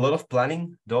took a lot of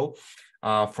planning though,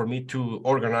 for me to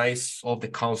organize all the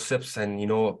concepts and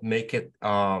make it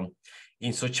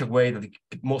in such a way that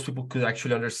most people could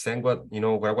actually understand what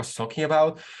I was talking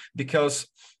about. Because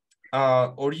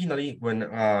originally when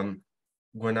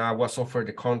I was offered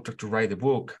the contract to write the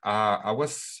book, I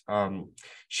was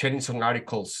sharing some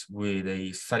articles with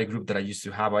a study group that I used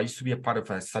to have. I used to be a part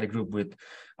of a study group with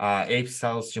Abe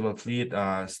Sals, John Fleet,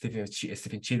 Stephen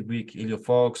Chidwick, Elio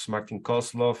Fox, Martin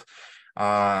Kozlov,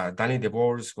 Danny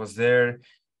DeVos was there,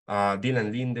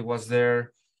 Dylan Linde was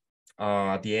there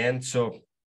at the end. So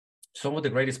some of the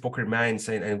greatest poker minds,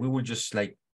 and we would just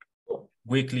like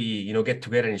weekly, get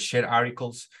together and share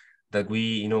articles that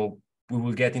we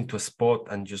will get into a spot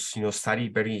and just study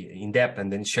very in depth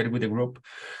and then share it with the group.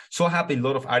 So I have a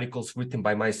lot of articles written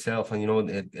by myself and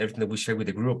everything that we share with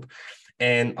the group,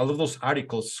 and all of those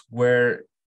articles were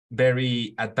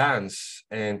very advanced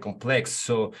and complex.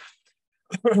 So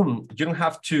you don't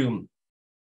have to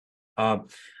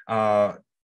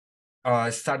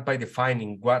start by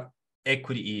defining what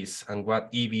equity is and what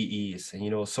EV is,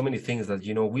 and so many things that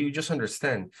we just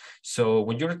understand. So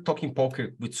when you're talking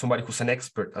poker with somebody who's an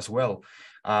expert as well,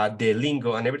 the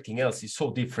lingo and everything else is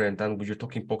so different than when you're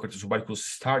talking poker to somebody who's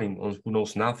starting or who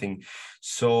knows nothing.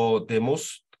 So the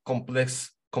most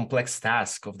complex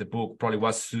task of the book probably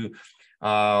was to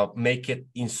make it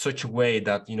in such a way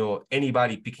that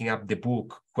anybody picking up the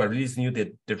book who at least knew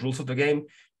the rules of the game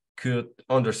could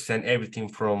understand everything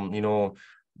from, you know,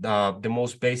 the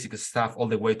most basic stuff all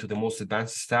the way to the most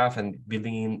advanced stuff, and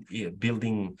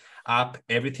building up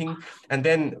everything, and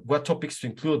then what topics to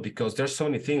include, because there's so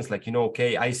many things like, you know,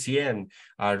 okay, ICM,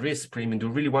 risk premium, do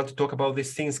you really want to talk about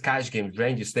these things, cash games,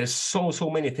 ranges, there's so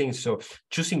many things. So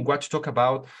choosing what to talk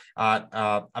about,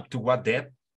 up to what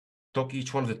depth, talk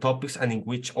each one of the topics and in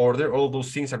which order, all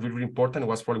those things are really, really important. It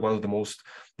was probably one of the most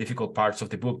difficult parts of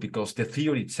the book, because the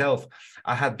theory itself,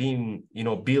 I had been, you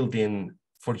know, building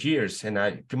for years, and I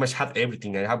pretty much had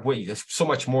everything. I have so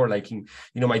much more, like in,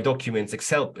 you know, my documents,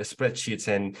 Excel spreadsheets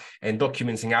and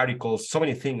documents and articles, so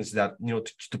many things that, you know,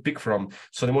 to pick from.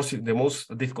 So the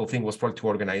most difficult thing was probably to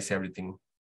organize everything.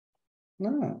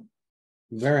 No,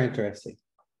 very interesting.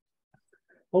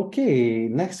 Okay,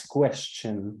 next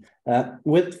question.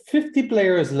 With 50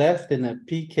 players left in a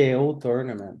PKO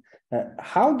tournament,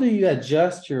 how do you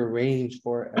adjust your range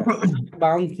for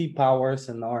bounty power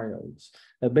scenarios?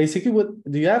 Basically,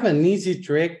 do you have an easy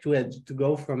trick to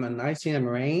go from an ICM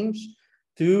range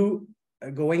to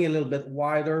going a little bit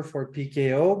wider for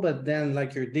PKO, but then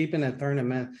like you're deep in a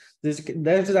tournament, there's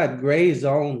that gray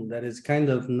zone that is kind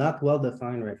of not well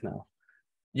defined right now.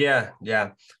 Yeah.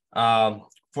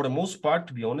 For the most part,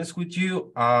 to be honest with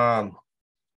you,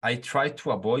 I try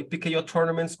to avoid PKO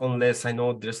tournaments unless I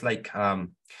know there's like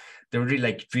they're really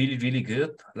like really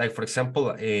good. Like for example,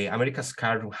 America's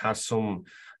Card has some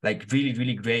like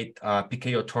really great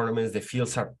PKO tournaments. The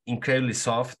fields are incredibly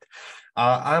soft.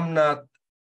 I'm not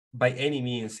by any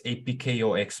means a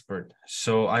PKO expert,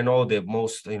 so I know the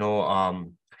most, you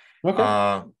know,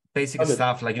 basic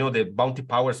stuff, like, you know, the bounty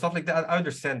power stuff like that. I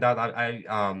understand that.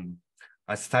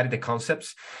 I study the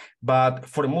concepts, but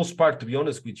for the most part, to be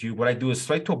honest with you, what I do is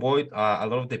try to avoid a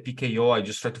lot of the PKO. I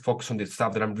just try to focus on the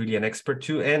stuff that I'm really an expert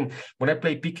to. And when I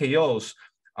play PKOs,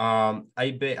 I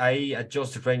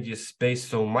adjust the ranges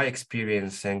based on my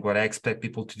experience and what I expect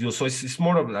people to do. So it's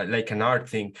more of like an art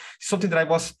thing, something that I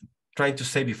was trying to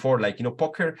say before, like, you know,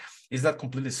 poker is not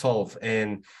completely solved,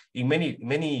 and in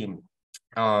many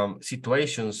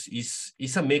situations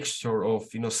is a mixture of,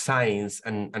 you know, science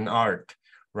and art,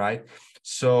 right?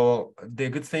 So the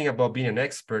good thing about being an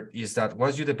expert is that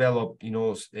once you develop, you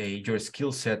know, your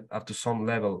skill set up to some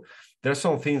level, there are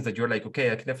some things that you're like,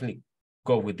 okay, I can definitely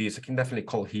go with this, I can definitely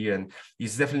call here, and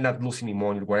it's definitely not losing any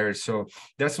money or whatever. So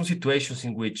there are some situations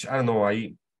in which, I don't know,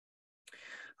 I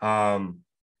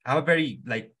have a very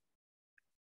like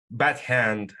bad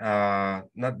hand,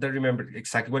 not that I remember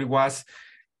exactly what it was,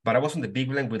 but I was on the big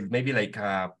blind with maybe like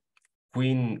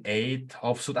Queen 8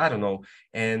 offsuit, I don't know,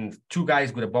 and two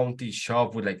guys with a bounty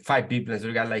shove with like 5 big blinds.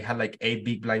 The guy like had like 8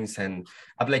 big blinds, and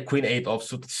I had like Queen 8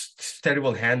 offsuit. It's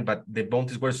terrible hand, but the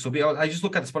bounties were so big. I just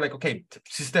look at the spot like, okay,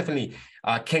 this is definitely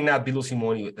cannot be losing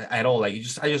money at all. Like I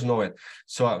just know it.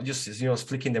 So I'm just, you know,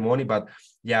 flicking the money, but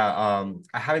yeah,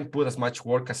 I haven't put as much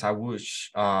work as I wish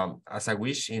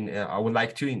in I would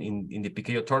like to in the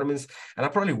PKO tournaments, and I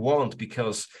probably won't,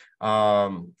 because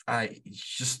I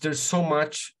just, there's so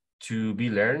much to be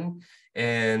learned,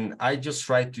 and I just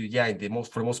try to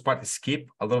for the most part skip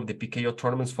a lot of the PKO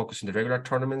tournaments, focus on the regular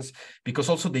tournaments, because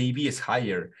also the EV is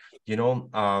higher, you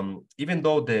know, even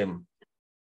though the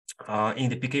in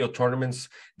the PKO tournaments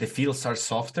the fields are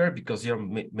softer because there are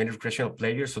many recreational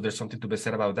players, so there's something to be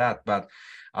said about that, but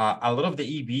a lot of the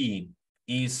EV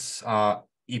is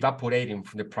evaporating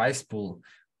from the prize pool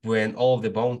when all of the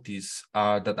bounties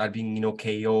that are being, you know,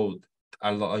 KO'd,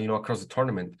 you know, across the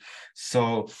tournament.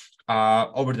 So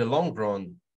over the long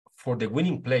run, for the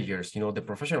winning players, you know, the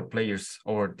professional players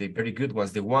or the very good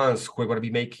ones, the ones who are going to be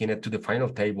making it to the final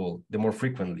table the more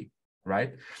frequently,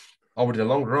 right? Over the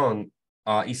long run,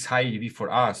 it's high EV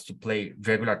for us to play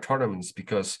regular tournaments,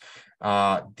 because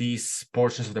these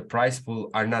portions of the prize pool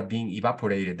are not being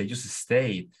evaporated. They just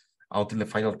stay until the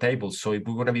final table. So if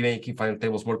we're going to be making final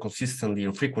tables more consistently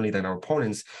and frequently than our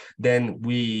opponents, then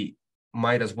we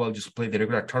might as well just play the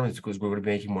regular tournaments, because we're going to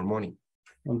be making more money.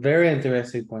 A very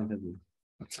interesting point of view.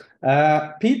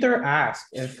 Peter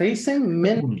asked, facing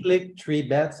min-click 3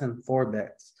 bets and 4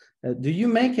 bets, do you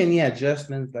make any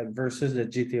adjustments like versus the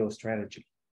GTO strategy?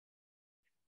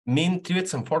 Min 3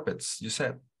 bets and 4 bets, you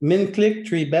said? Min-click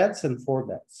 3 bets and 4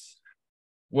 bets.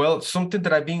 Well, something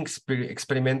that I've been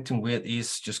experimenting with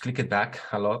is just click it back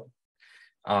a lot.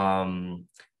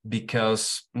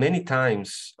 Because many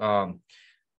times,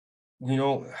 you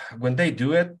know, when they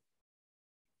do it,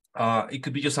 it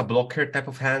could be just a blocker type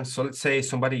of hand. So let's say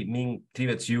somebody min 3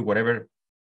 bets you, whatever,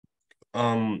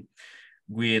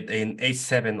 with an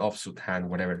 8-7 offsuit hand,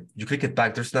 whatever. You click it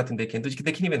back, there's nothing they can do.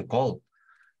 They can't even call,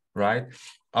 right?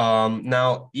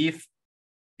 Now, if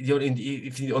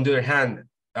on the other hand,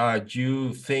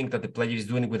 you think that the player is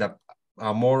doing it with a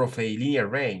more of a linear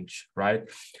range, right?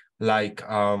 Like,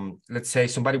 let's say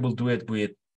somebody will do it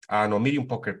with medium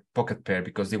pocket pair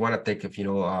because they want to take,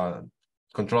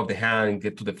 control of the hand and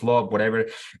get to the flop, whatever.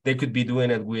 They could be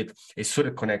doing it with a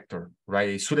suited connector, right?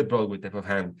 A suited Broadway type of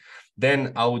hand.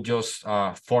 Then I would just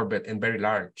 4-bet and very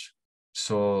large,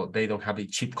 so they don't have a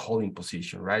cheap calling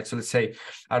position, right? So let's say,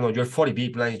 I don't know, you're 40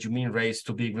 big blinds, you mean raise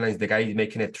 2 big blinds, the guy is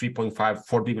making it 3.5,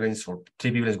 4 big blinds or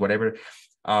 3 big blinds, whatever.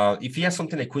 If he has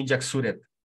something like Queen Jack suited,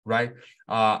 right?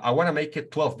 I want to make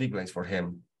it 12 big blinds for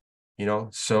him,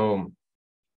 so,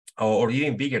 or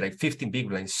even bigger, like 15 big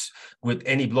blinds with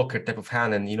any blocker type of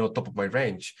hand and, top of my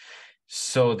range,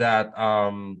 so that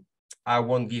I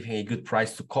won't give him a good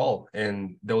price to call,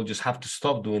 and they'll just have to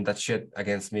stop doing that shit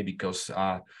against me because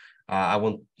I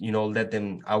won't,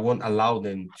 I won't allow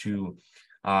them to,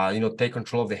 take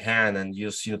control of the hand and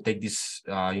just, take this,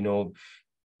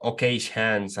 okay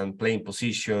hands and playing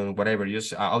position, whatever.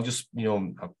 I'll just,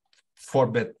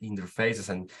 4-bet in their faces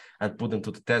and put them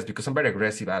to the test because I'm very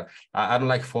aggressive. I don't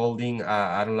like folding.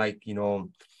 I don't like,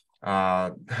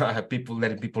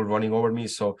 letting people running over me.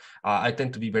 So I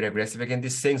tend to be very aggressive against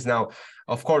these things. Now,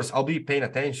 of course, I'll be paying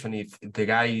attention if the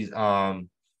guy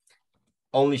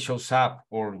only shows up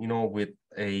or, with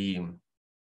a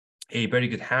very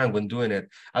good hand when doing it.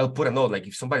 I'll put a note, like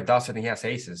if somebody does it and he has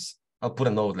aces, I'll put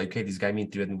a note like, okay, this guy mean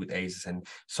threatening with aces. And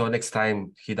so next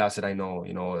time he does it, I know,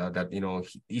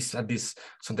 he's at this,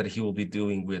 something that he will be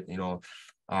doing with,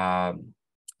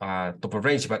 top of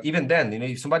range. But even then,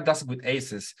 if somebody does it with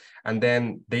aces and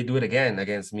then they do it again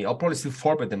against me, I'll probably still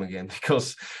forfeit them again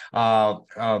because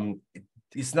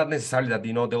it's not necessarily that,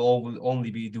 they'll all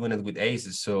only be doing it with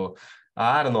aces. So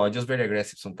I don't know. I'm just very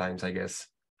aggressive sometimes, I guess.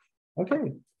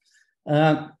 Okay.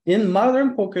 In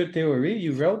modern poker theory,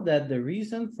 you wrote that the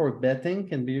reason for betting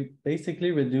can be basically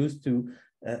reduced to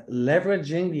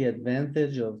leveraging the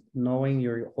advantage of knowing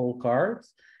your whole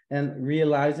cards and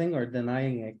realizing or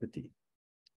denying equity.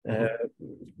 Do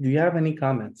you have any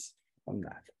comments on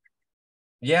that?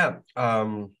 Yeah.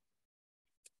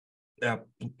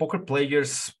 Poker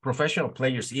players, professional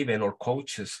players even, or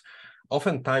coaches,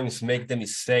 oftentimes make the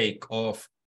mistake of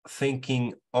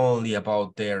thinking only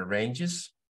about their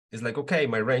ranges. It's like, okay,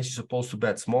 my range is supposed to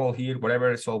bet small here,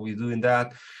 whatever, so we're doing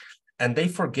that. And they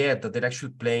forget that they're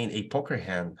actually playing a poker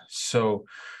hand. So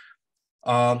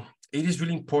it is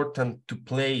really important to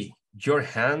play your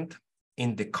hand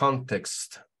in the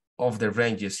context of the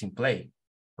ranges in play,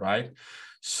 right?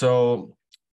 So,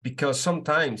 because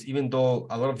sometimes, even though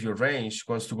a lot of your range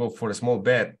wants to go for a small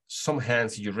bet, some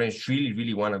hands in your range really,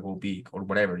 really want to go big or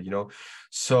whatever,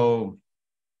 So,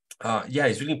 yeah,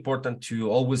 it's really important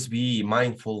to always be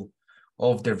mindful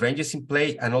of the ranges in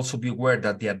play and also be aware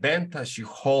that the advantage you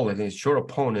hold against your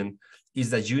opponent is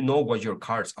that you know what your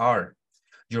cards are.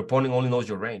 Your opponent only knows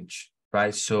your range,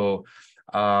 right? So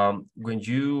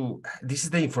this is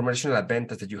the informational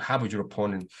advantage that you have with your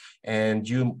opponent, and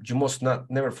you must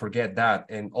never forget that,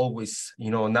 and always,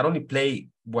 not only play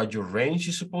what your range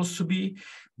is supposed to be,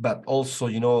 but also,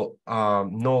 know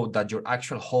that your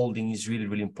actual holding is really,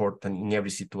 really important in every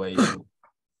situation.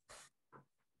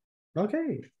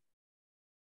 Okay.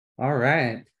 All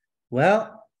right.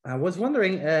 Well, I was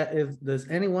wondering if there's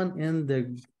anyone in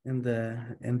the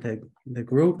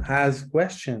group has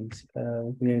questions.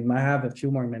 We might have a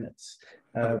few more minutes.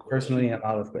 Personally, I'm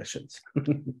out of questions.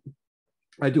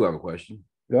 I do have a question.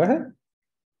 Go ahead.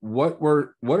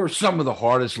 What are some of the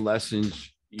hardest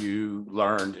lessons you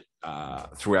learned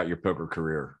throughout your poker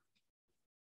career?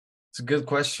 It's a good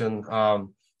question.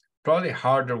 Probably a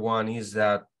harder one is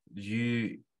that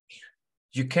you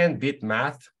can't beat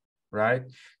math, right?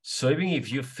 So even if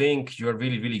you think you're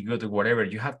really, really good at whatever,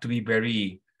 you have to be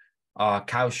very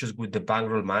cautious with the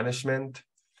bankroll management.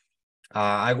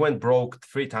 I went broke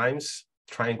 3 times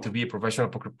trying to be a professional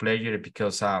poker player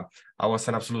because I was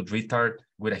an absolute retard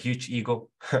with a huge ego.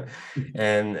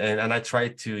 and I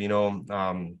tried to,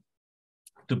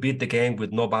 to beat the game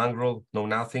with no bankroll, no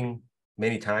nothing,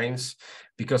 many times,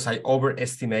 because I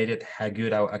overestimated how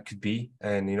good I could be.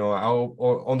 And, I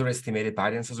underestimated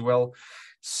variance as well.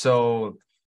 So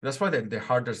that's probably the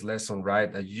hardest lesson,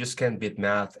 right? That you just can't beat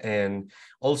math. And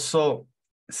also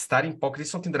studying poker is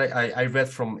something that I read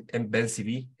from Ben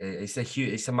CV.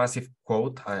 It's a massive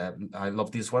quote. I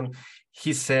love this one.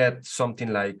 He said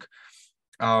something like,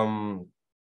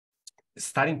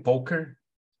 studying poker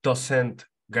doesn't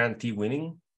guarantee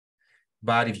winning,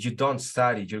 but if you don't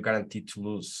study, you're guaranteed to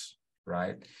lose,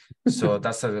 right? So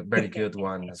that's a very good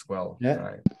one as well, Yeah.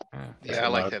 right? Yeah, I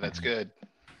like that. That's good.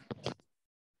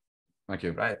 Thank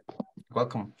you. Right.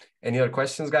 Welcome. Any other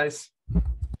questions, guys?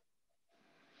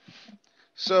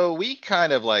 So we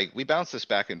kind of like, we bounced this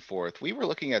back and forth. We were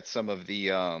looking at some of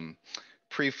the,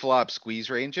 pre-flop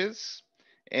squeeze ranges.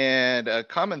 And a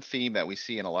common theme that we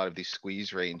see in a lot of these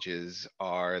squeeze ranges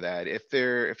are that if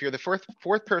you're the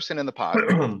fourth person in the pot,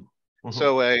 Mhm.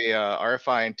 so a,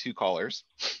 RFI and two callers.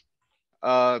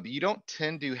 You don't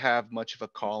tend to have much of a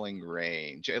calling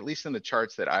range, at least in the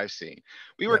charts that I've seen.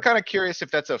 We were Yep. kind of curious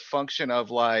if that's a function of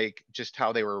like just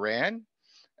how they were ran.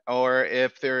 Or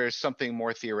if there is something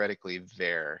more theoretically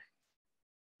there.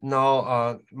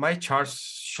 No, my charts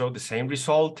show the same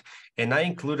result, and I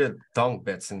included dunk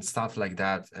bets and stuff like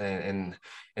that, and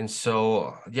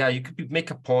so yeah, you could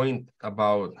make a point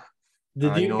about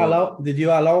Did you you know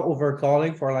allow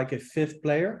overcalling for like a fifth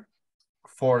player?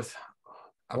 fourth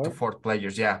up to Fourth? fourth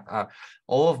players. Yeah,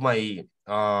 all of my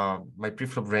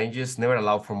pre-flop ranges never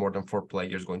allow for more than 4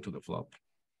 players going to the flop.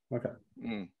 Okay.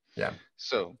 Mm, Yeah,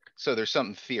 So there's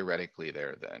something theoretically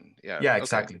there then. Yeah, yeah, okay.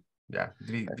 exactly. Yeah,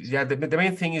 Excellent. yeah. The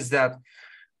main thing is that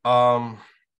um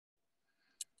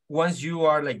once you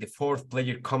are like the fourth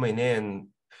player coming in,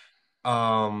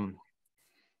 um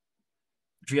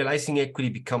realizing equity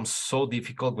becomes so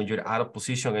difficult when you're out of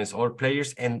position against all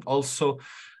players, and also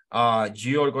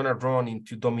you're gonna run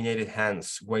into dominated hands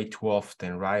way too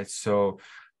often, right? So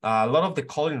a lot of the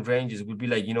calling ranges will be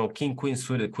like, king queen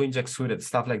suited, queen jack suited,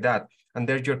 stuff like that, and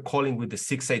there you're calling with the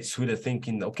 6-8 suited,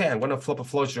 thinking, okay, I'm gonna flop a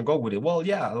flush and go with it. Well,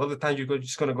 yeah, a lot of the time you're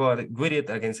just gonna go with it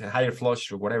against a higher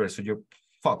flush or whatever, so you're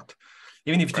fucked.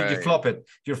 Even if you Right. flop it,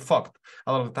 you're fucked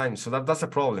a lot of the time. So that's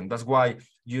a problem. That's why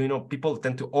people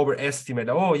tend to overestimate.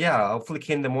 Oh yeah, I'll flick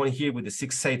in the money here with the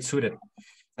 6-8 suited.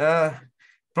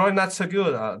 Probably not so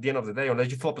good at the end of the day, unless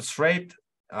you flop a straight.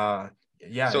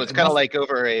 Yeah, So it's kind of like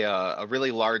over a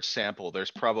really large sample,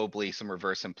 there's probably some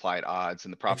reverse implied odds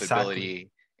and the exactly. profitability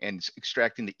and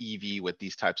extracting the EV with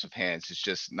these types of hands is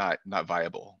just not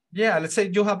viable. Yeah, let's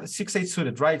say you have 6-8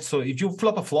 suited, right? So if you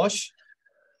flop a flush,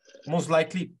 most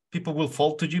likely people will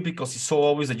fold to you because it's so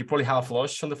obvious that you probably have a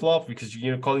flush on the flop because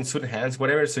you're calling suited hands,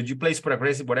 whatever. So you play super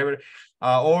aggressive, whatever.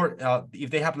 Or if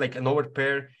they have like an over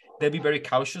pair, they'll be very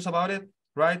cautious about it,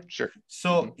 right? Sure.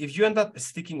 So if you end up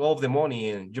sticking all of the money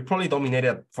in, you're probably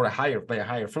dominated by a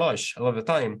higher flush a lot of the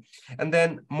time. And then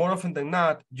more often than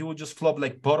not, you will just flop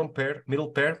like bottom pair,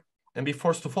 middle pair, and be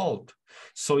forced to fold.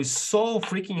 So it's so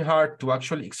freaking hard to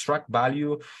actually extract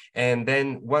value. And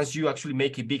then once you actually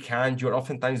make a big hand, you're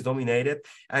oftentimes dominated.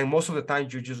 And most of the time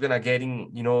you're just gonna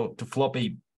getting, to flop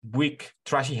a weak,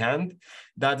 trashy hand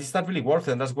that is not really worth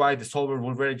it. And that's why the solver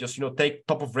will really just, take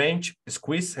top of range,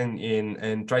 squeeze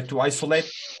and try to isolate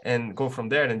and go from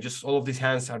there. And just all of these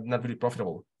hands are not really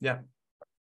profitable. Yeah.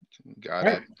 Got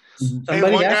Right. it.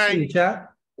 Somebody one asked guy- in the chat.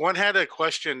 One had a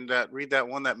question that read that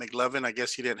one that McLovin. I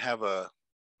guess he didn't have a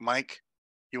mic.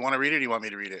 You want to read it? Or do you want me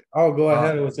to read it? Oh, go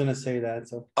ahead. I was gonna say that,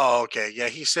 so. Oh, okay. Yeah,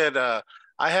 he said, I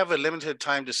have a limited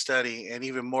time to study and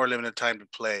even more limited time to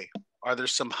play. Are there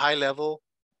some high level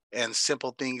and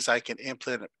simple things I can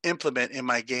implement in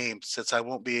my game since I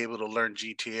won't be able to learn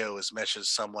GTO as much as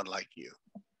someone like you?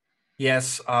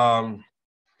 Yes.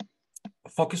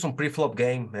 Focus on pre-flop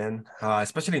game, man.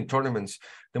 Especially in tournaments.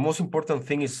 The most important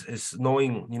thing is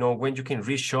knowing, when you can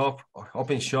reshove,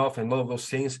 open shove, and all of those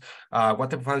things. What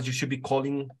type of hands you should be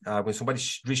calling when somebody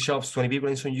reshoves 20 big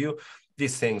blinds on you.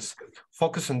 These things.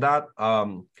 Focus on that.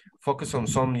 Focus on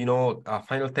some,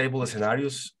 final table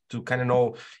scenarios to kind of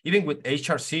know. Even with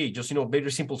HRC, just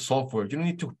very simple software. You don't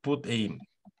need to put a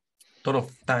ton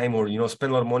of time or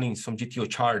spend a lot of money in some GTO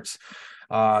charts.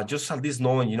 Just at least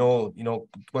knowing,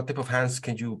 what type of hands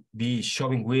can you be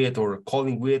shoving with or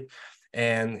calling with.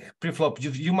 And pre-flop,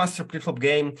 you master pre-flop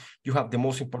game, you have the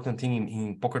most important thing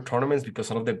in poker tournaments because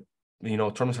a lot of the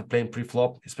tournaments are playing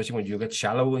pre-flop, especially when you get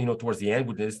shallow, towards the end,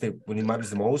 when it matters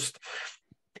the most.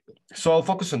 So I'll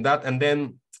focus on that. And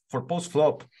then for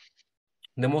post-flop,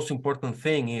 the most important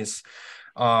thing is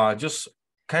just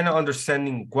kind of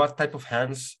understanding what type of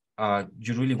hands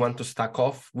you really want to stack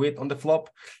off with on the flop,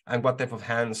 and what type of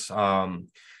hands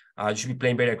you should be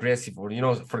playing very aggressive. Or,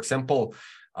 for example,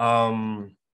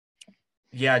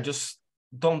 just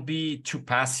don't be too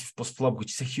passive post flop,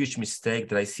 which is a huge mistake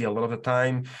that I see a lot of the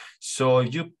time. So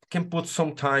you can put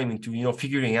some time into,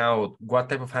 figuring out what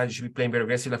type of hand you should be playing very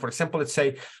aggressive. Like, for example, let's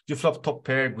say you flop top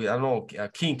pair with, I don't know,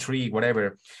 king 3,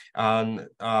 whatever, and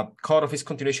cut off his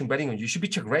continuation betting on you. You should be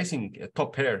check raising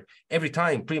top pair every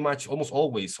time, pretty much almost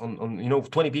always on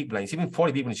 20 big blinds, even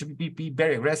 40 big blinds. You should be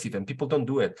very aggressive, and people don't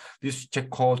do it. Just check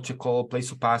call, play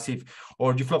so passive,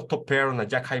 or you flop top pair on a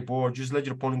jack high board, just let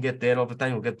your opponent get there all the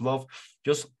time or get bluff.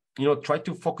 Just, try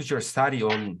to focus your study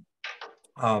on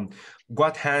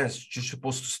what hands you're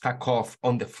supposed to stack off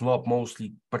on the flop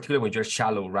mostly, particularly when you're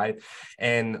shallow, right?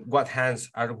 And what hands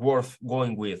are worth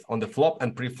going with on the flop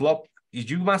and pre-flop. If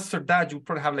you master that, you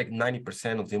probably have like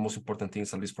 90% of the most important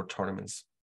things, at least for tournaments.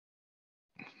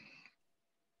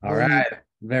 All right,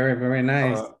 very, very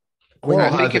nice. Coral I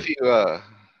think has if a, you,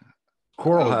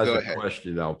 Coral oh, has go a ahead.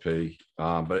 question, LP,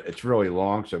 but it's really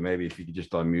long, so maybe if you could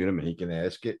just unmute him and he can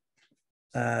ask it.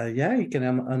 Yeah, you can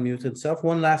unmute himself.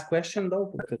 One last question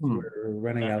though, because we're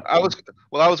running out. I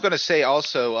was gonna say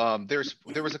also,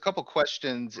 there was a couple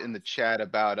questions in the chat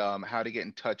about, how to get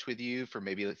in touch with you for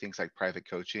maybe things like private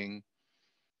coaching.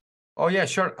 Oh yeah,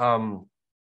 sure.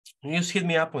 You just hit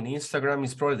me up on Instagram.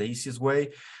 It's probably the easiest way.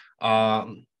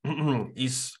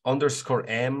 Is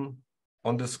 _M_ace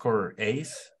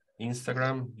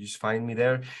Instagram. You just find me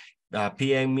there.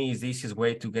 PM me is the easiest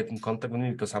way to get in contact with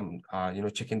me because I'm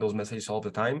checking those messages all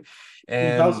the time. He's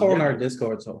And also on our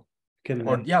Discord, so can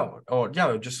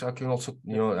just I can also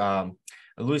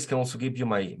Luis can also give you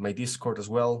my Discord as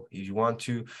well if you want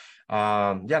to.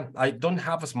 I don't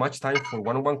have as much time for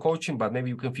one-on-one coaching, but maybe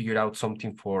you can figure out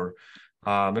something for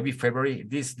maybe February.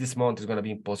 This month is going to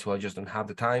be impossible. I just don't have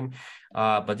the time.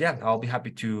 But yeah, I'll be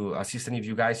happy to assist any of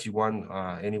you guys. You want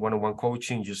any one-on-one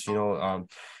coaching, just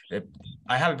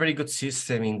I have a very good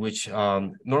system in which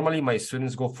normally my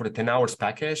students go for the 10 hours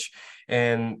package,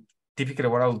 and typically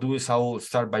what I'll do is I'll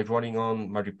start by running on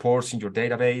my reports in your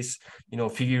database,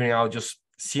 figuring out, just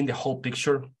seeing the whole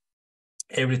picture,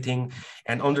 everything,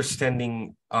 and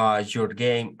understanding your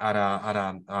game at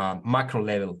a macro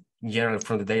level in general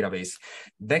from the database.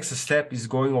 Next step is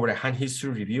going over a hand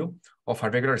history review of a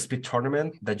regular speed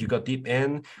tournament that you got deep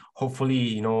in.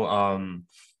 Hopefully,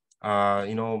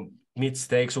 mid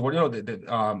stakes or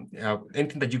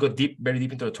anything that you got very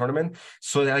deep into the tournament,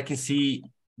 so that I can see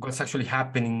what's actually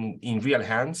happening in real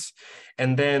hands.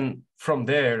 And then from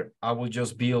there, I will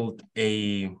just build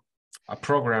a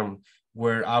program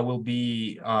where I will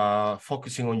be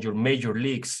focusing on your major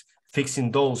leagues, fixing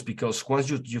those, because once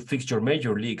you fix your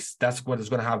major leagues, that's what is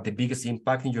going to have the biggest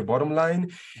impact in your bottom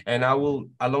line. And I will,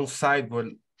 alongside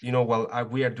while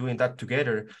we are doing that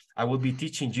together, I will be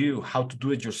teaching you how to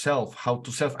do it yourself, how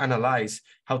to self-analyze,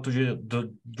 how to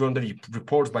run the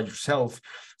reports by yourself,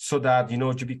 so that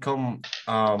you become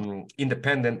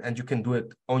independent and you can do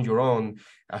it on your own,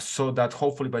 so that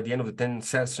hopefully by the end of the 10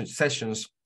 sessions,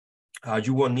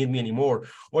 you won't need me anymore.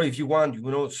 Or if you want,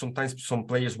 sometimes some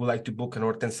players would like to book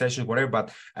another 10 sessions, whatever,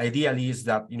 but ideally is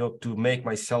that, to make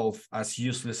myself as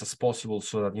useless as possible,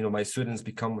 so that, my students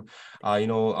become,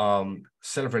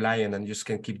 self-reliant and just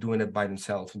can keep doing it by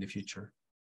themselves in the future.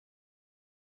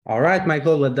 All right,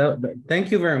 Michael,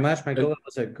 thank you very much, Michael. It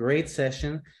was a great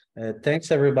session.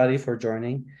 Thanks everybody for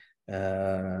joining.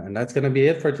 And that's going to be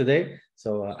it for today.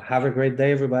 So have a great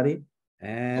day, everybody.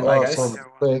 And bye, guys. Awesome.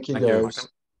 Thank you, guys.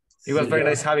 It was very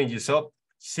nice having you. So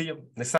see you next time.